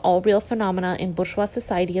interconnection of all real phenomena in bourgeois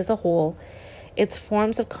society as a whole, its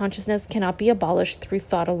forms of consciousness cannot be abolished through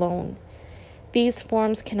thought alone. These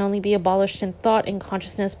forms can only be abolished in thought and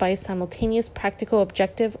consciousness by a simultaneous practical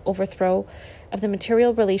objective overthrow of the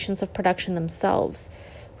material relations of production themselves,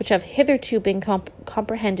 which have hitherto been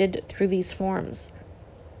comprehended through these forms.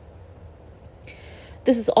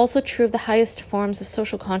 This is also true of the highest forms of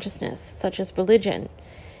social consciousness, such as religion,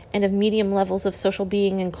 and of medium levels of social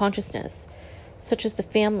being and consciousness, such as the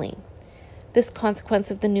family. This consequence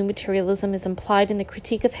of the new materialism is implied in the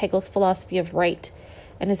critique of Hegel's philosophy of right,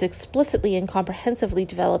 and is explicitly and comprehensively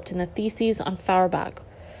developed in the Theses on Feuerbach,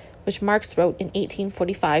 which Marx wrote in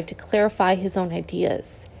 1845 to clarify his own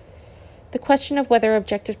ideas. The question of whether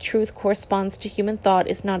objective truth corresponds to human thought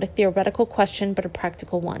is not a theoretical question, but a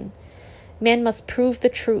practical one. Man must prove the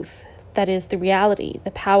truth, that is, the reality,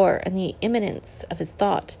 the power, and the immanence of his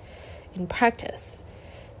thought, in practice.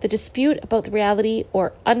 The dispute about the reality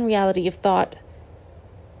or unreality of thought,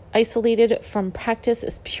 isolated from practice,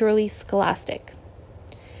 is purely scholastic.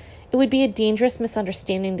 It would be a dangerous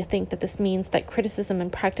misunderstanding to think that this means that criticism in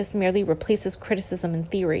practice merely replaces criticism in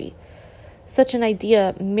theory. Such an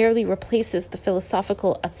idea merely replaces the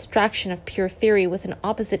philosophical abstraction of pure theory with an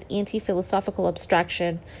opposite anti-philosophical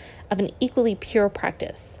abstraction of an equally pure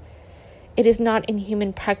practice. It is not in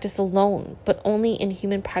human practice alone, but only in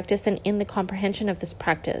human practice and in the comprehension of this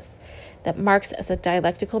practice, that Marx as a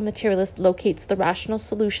dialectical materialist locates the rational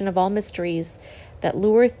solution of all mysteries that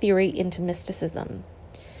lure theory into mysticism.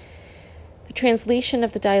 The translation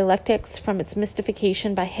of the dialectics from its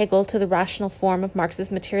mystification by Hegel to the rational form of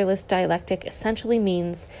Marx's materialist dialectic essentially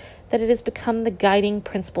means that it has become the guiding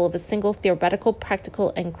principle of a single theoretical,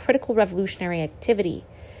 practical, and critical revolutionary activity.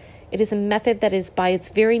 It is a method that is by its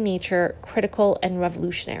very nature critical and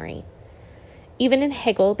revolutionary. Even in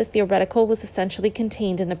Hegel, the theoretical was essentially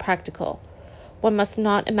contained in the practical. One must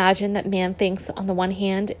not imagine that man thinks on the one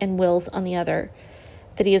hand and wills on the other,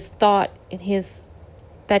 that he has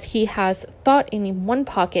thought in one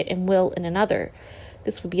pocket and will in another.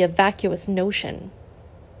 This would be a vacuous notion.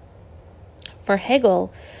 For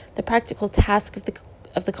Hegel, the practical task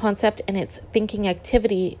of the concept and its thinking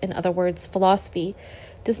activity, in other words, philosophy,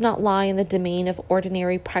 does not lie in the domain of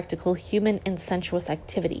ordinary practical human and sensuous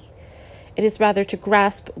activity. It is rather to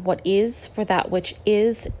grasp what is, for that which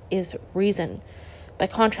is reason. By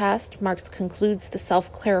contrast, Marx concludes the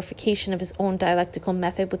self-clarification of his own dialectical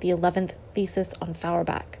method with the 11th thesis on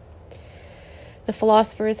Feuerbach. The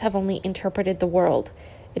philosophers have only interpreted the world.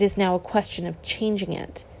 It is now a question of changing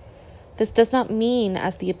it. This does not mean,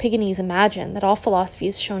 as the Epigones imagine, that all philosophy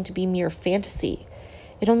is shown to be mere fantasy.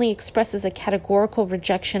 It only expresses a categorical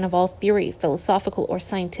rejection of all theory, philosophical or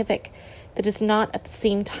scientific, that is not at the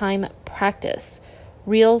same time practice,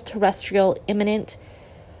 real, terrestrial, immanent,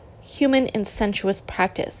 human and sensuous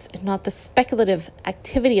practice, and not the speculative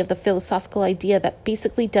activity of the philosophical idea that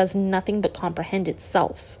basically does nothing but comprehend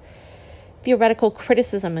itself. Theoretical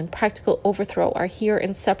criticism and practical overthrow are here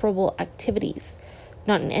inseparable activities,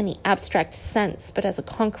 not in any abstract sense, but as a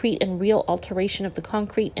concrete and real alteration of the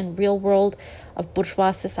concrete and real world of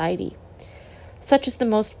bourgeois society. Such is the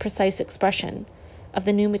most precise expression of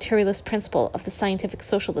the new materialist principle of the scientific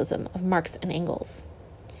socialism of Marx and Engels.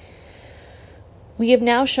 We have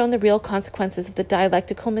now shown the real consequences of the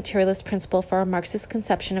dialectical materialist principle for our Marxist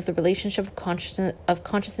conception of the relationship of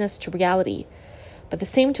consciousness to reality. By the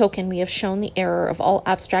same token, we have shown the error of all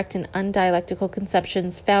abstract and undialectical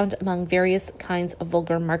conceptions found among various kinds of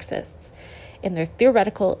vulgar Marxists in their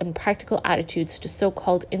theoretical and practical attitudes to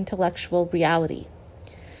so-called intellectual reality.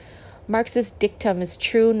 Marx's dictum is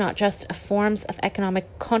true not just of forms of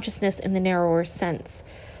economic consciousness in the narrower sense,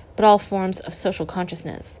 but all forms of social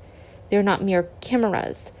consciousness. They are not mere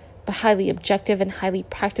chimeras, but highly objective and highly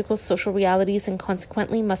practical social realities, and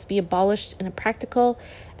consequently must be abolished in a practical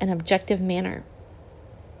and objective manner.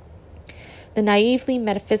 The naively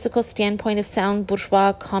metaphysical standpoint of sound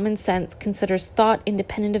bourgeois common sense considers thought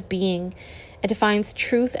independent of being and defines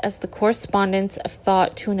truth as the correspondence of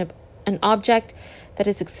thought to an object that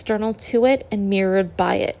is external to it and mirrored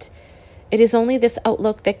by it. It is only this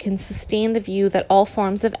outlook that can sustain the view that all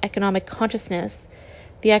forms of economic consciousness,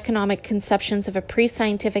 the economic conceptions of a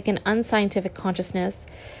pre-scientific and unscientific consciousness,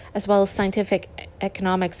 as well as scientific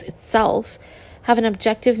economics itself, have an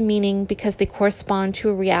objective meaning because they correspond to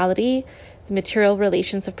a reality, the material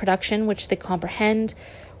relations of production which they comprehend,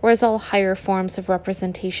 whereas all higher forms of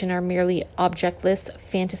representation are merely objectless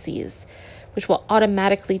fantasies, which will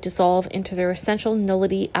automatically dissolve into their essential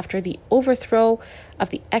nullity after the overthrow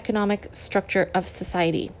of the economic structure of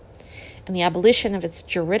society and the abolition of its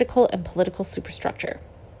juridical and political superstructure.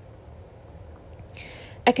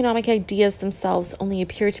 Economic ideas themselves only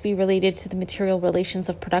appear to be related to the material relations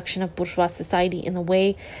of production of bourgeois society in the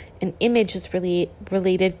way an image is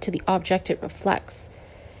related to the object it reflects.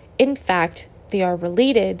 In fact, they are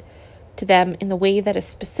related to them in the way that a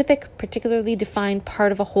specific, particularly defined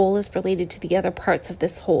part of a whole is related to the other parts of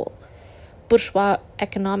this whole. Bourgeois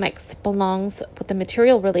economics belongs with the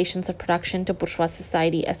material relations of production to bourgeois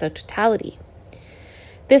society as a totality.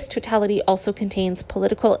 This totality also contains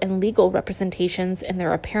political and legal representations in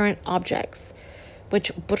their apparent objects,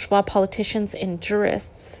 which bourgeois politicians and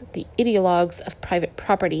jurists, the ideologues of private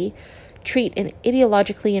property, treat in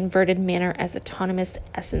ideologically inverted manner as autonomous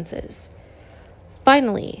essences.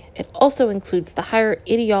 Finally, it also includes the higher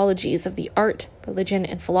ideologies of the art, religion,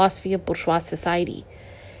 and philosophy of bourgeois society.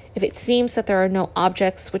 If it seems that there are no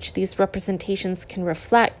objects which these representations can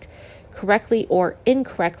reflect, correctly or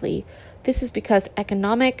incorrectly, this is because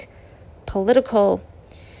economic, political,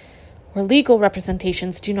 or legal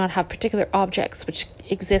representations do not have particular objects which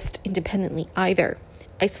exist independently either,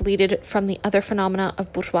 isolated from the other phenomena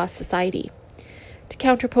of bourgeois society. To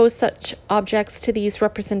counterpose such objects to these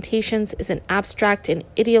representations is an abstract and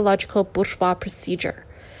ideological bourgeois procedure.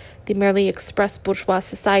 They merely express bourgeois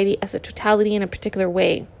society as a totality in a particular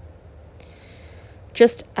way,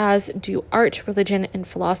 just as do art, religion, and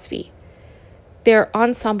philosophy. Their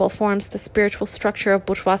ensemble forms the spiritual structure of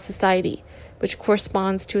bourgeois society, which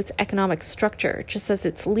corresponds to its economic structure, just as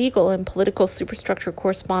its legal and political superstructure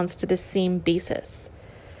corresponds to this same basis.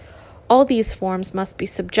 All these forms must be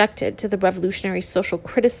subjected to the revolutionary social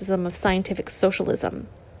criticism of scientific socialism,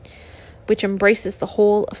 which embraces the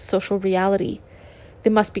whole of social reality. They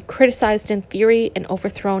must be criticized in theory and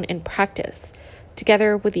overthrown in practice,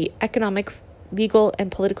 together with the economic, legal,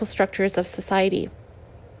 and political structures of society,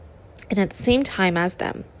 and at the same time as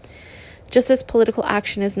them. Just as political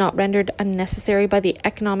action is not rendered unnecessary by the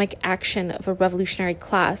economic action of a revolutionary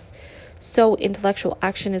class, so intellectual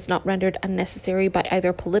action is not rendered unnecessary by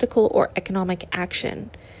either political or economic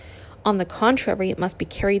action. On the contrary, it must be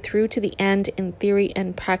carried through to the end in theory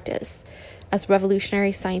and practice, as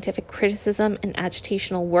revolutionary scientific criticism and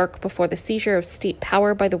agitational work before the seizure of state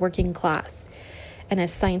power by the working class, and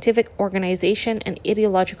as scientific organization and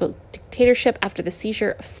ideological dictatorship after the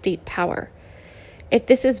seizure of state power. If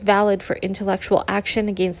this is valid for intellectual action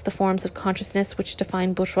against the forms of consciousness which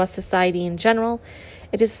define bourgeois society in general,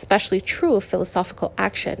 it is especially true of philosophical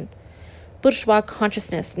action. Bourgeois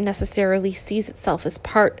consciousness necessarily sees itself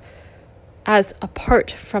as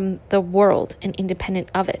apart from the world and independent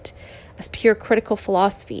of it, as pure critical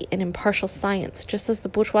philosophy and impartial science, just as the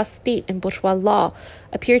bourgeois state and bourgeois law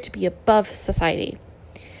appear to be above society.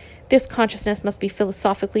 This consciousness must be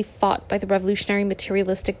philosophically fought by the revolutionary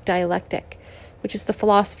materialistic dialectic, which is the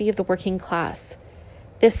philosophy of the working class.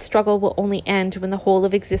 This struggle will only end when the whole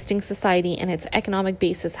of existing society and its economic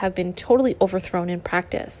basis have been totally overthrown in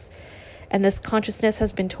practice, and this consciousness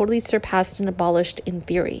has been totally surpassed and abolished in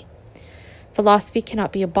theory. Philosophy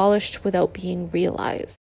cannot be abolished without being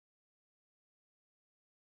realized.